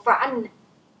وطبقنا وفعلنا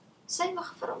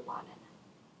سيغفر الله لنا.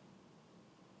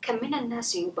 كم من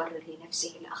الناس يبرر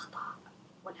لنفسه الأخطاء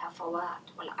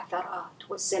والهفوات والعثرات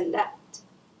والزلات.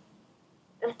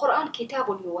 القرآن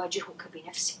كتاب يواجهك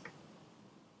بنفسك،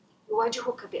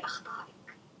 يواجهك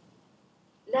بأخطائك،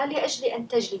 لا لأجل أن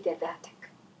تجلد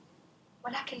ذاتك،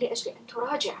 ولكن لأجل أن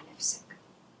تراجع نفسك،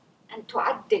 أن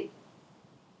تعدل،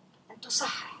 أن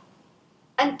تصحح،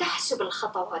 أن تحسب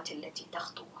الخطوات التي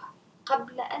تخطوها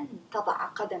قبل أن تضع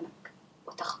قدمك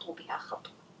وتخطو بها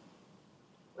خطوة.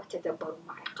 وتدبروا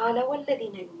معي. قال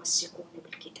والذين يمسكون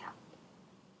بالكتاب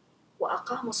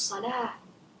وأقاموا الصلاة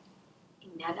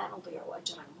إنا لا نضيع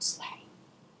أجر المصلحين.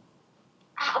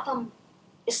 أعظم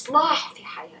إصلاح في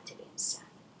حياة الإنسان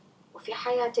وفي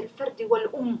حياة الفرد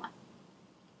والأمة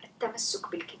التمسك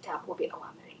بالكتاب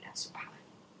وبأوامر الله سبحانه،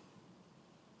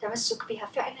 تمسك بها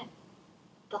فعلا،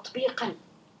 تطبيقا،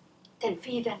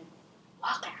 تنفيذا،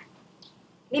 واقعا.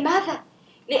 لماذا؟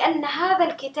 لأن هذا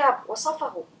الكتاب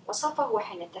وصفه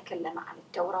حين تكلم عن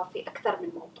التوراة في أكثر من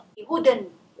موضع هدى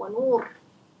ونور.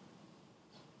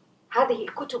 هذه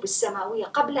الكتب السماوية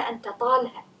قبل أن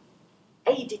تطالها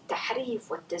أيدي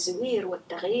التحريف والتزوير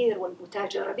والتغيير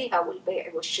والمتاجرة بها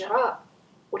والبيع والشراء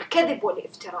والكذب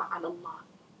والافتراء على الله،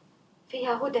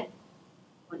 فيها هدى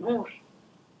ونور،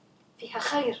 فيها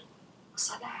خير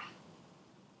وصلاح،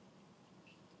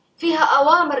 فيها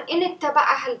أوامر إن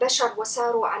اتبعها البشر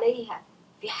وساروا عليها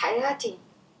في حياتهم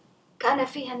كان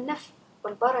فيها النفع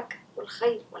والبركة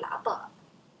والخير والعطاء،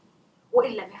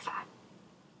 وإن لم يفعل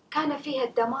كان فيها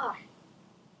الدمار.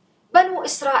 بنو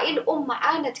إسرائيل أمة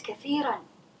عانت كثيرا،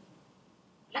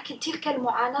 لكن تلك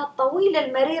المعاناة طويلة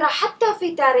المريرة حتى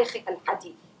في تاريخها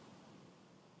الحديث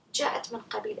جاءت من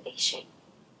قبيل أي شيء؟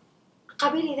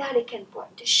 قبيل ذلك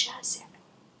البعد الشاسع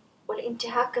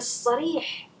والانتهاك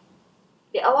الصريح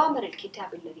لأوامر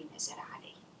الكتاب الذي نزل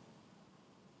عليه،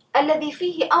 الذي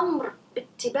فيه أمر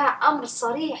باتباع، أمر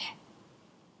صريح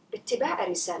باتباع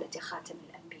رسالة خاتم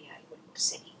الأنبياء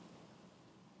والمرسلين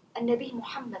النبي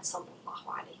محمد صلى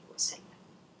الله عليه وسلم.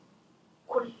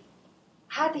 كل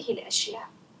هذه الأشياء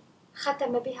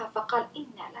ختم بها فقال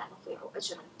إنا لا نضيع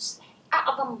أجر المصلحين.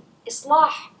 أعظم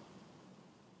إصلاح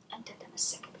أن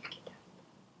تتمسك بالكتاب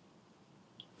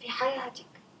في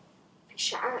حياتك، في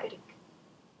شعائرك،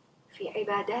 في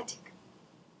عباداتك،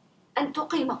 أن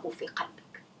تقيمه في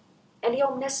قلبك.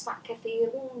 اليوم نسمع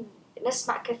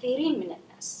كثيرين من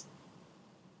الناس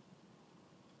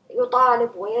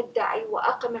يطالب ويدعي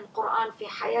وأقم القرآن في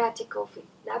حياتك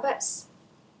لا بأس،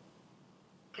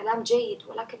 كلام جيد،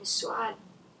 ولكن السؤال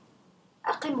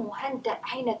أقمه أنت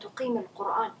حين تقيم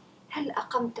القرآن، هل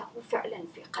أقمته فعلا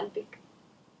في قلبك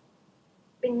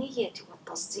بالنية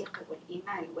والتصديق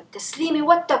والإيمان والتسليم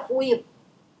والتفويض؟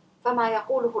 فما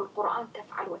يقوله القرآن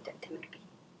تفعل وتأتمر به،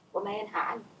 وما ينهى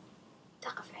عنه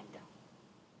تقف عنده.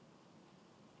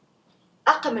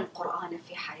 أقم القرآن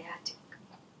في حياتك،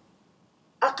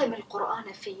 أقم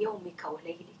القرآن في يومك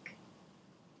وليلك،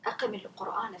 أقم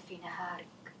القرآن في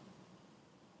نهارك،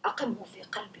 أقمه في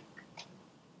قلبك،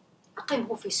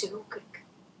 أقمه في سلوكك،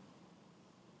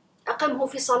 أقمه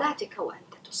في صلاتك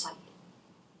وأنت تصلي،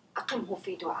 أقمه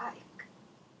في دعائك،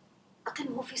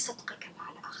 أقمه في صدقك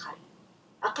مع الآخرين،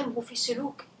 أقمه في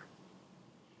سلوكك،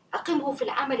 أقمه في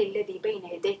العمل الذي بين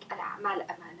يديك، الأعمال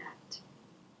أمانات.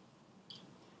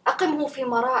 أقمه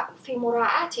في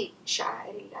مراعاة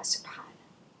شعائر الله سبحانه.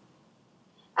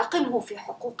 أقمه في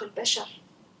حقوق البشر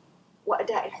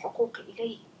وأداء الحقوق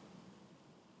إليه.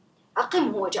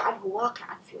 أقمه واجعله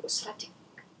واقعا في أسرتك،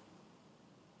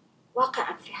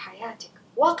 واقعا في حياتك،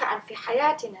 واقعا في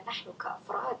حياتنا نحن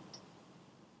كأفراد.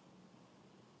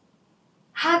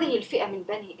 هذه الفئة من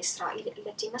بني إسرائيل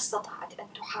التي ما استطاعت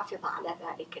أن تحافظ على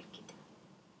ذلك الكتاب.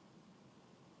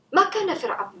 ما كان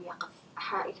فرعون يقف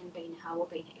حائلا بينها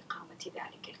وبين إقامة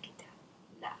ذلك الكتاب،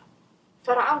 لا،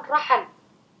 فرعون رحل،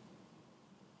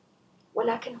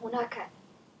 ولكن هناك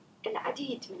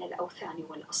العديد من الأوثان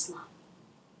والأصنام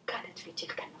كانت في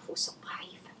تلك النفوس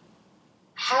الضعيفة،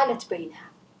 حالت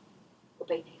بينها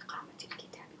وبين إقامة الكتاب.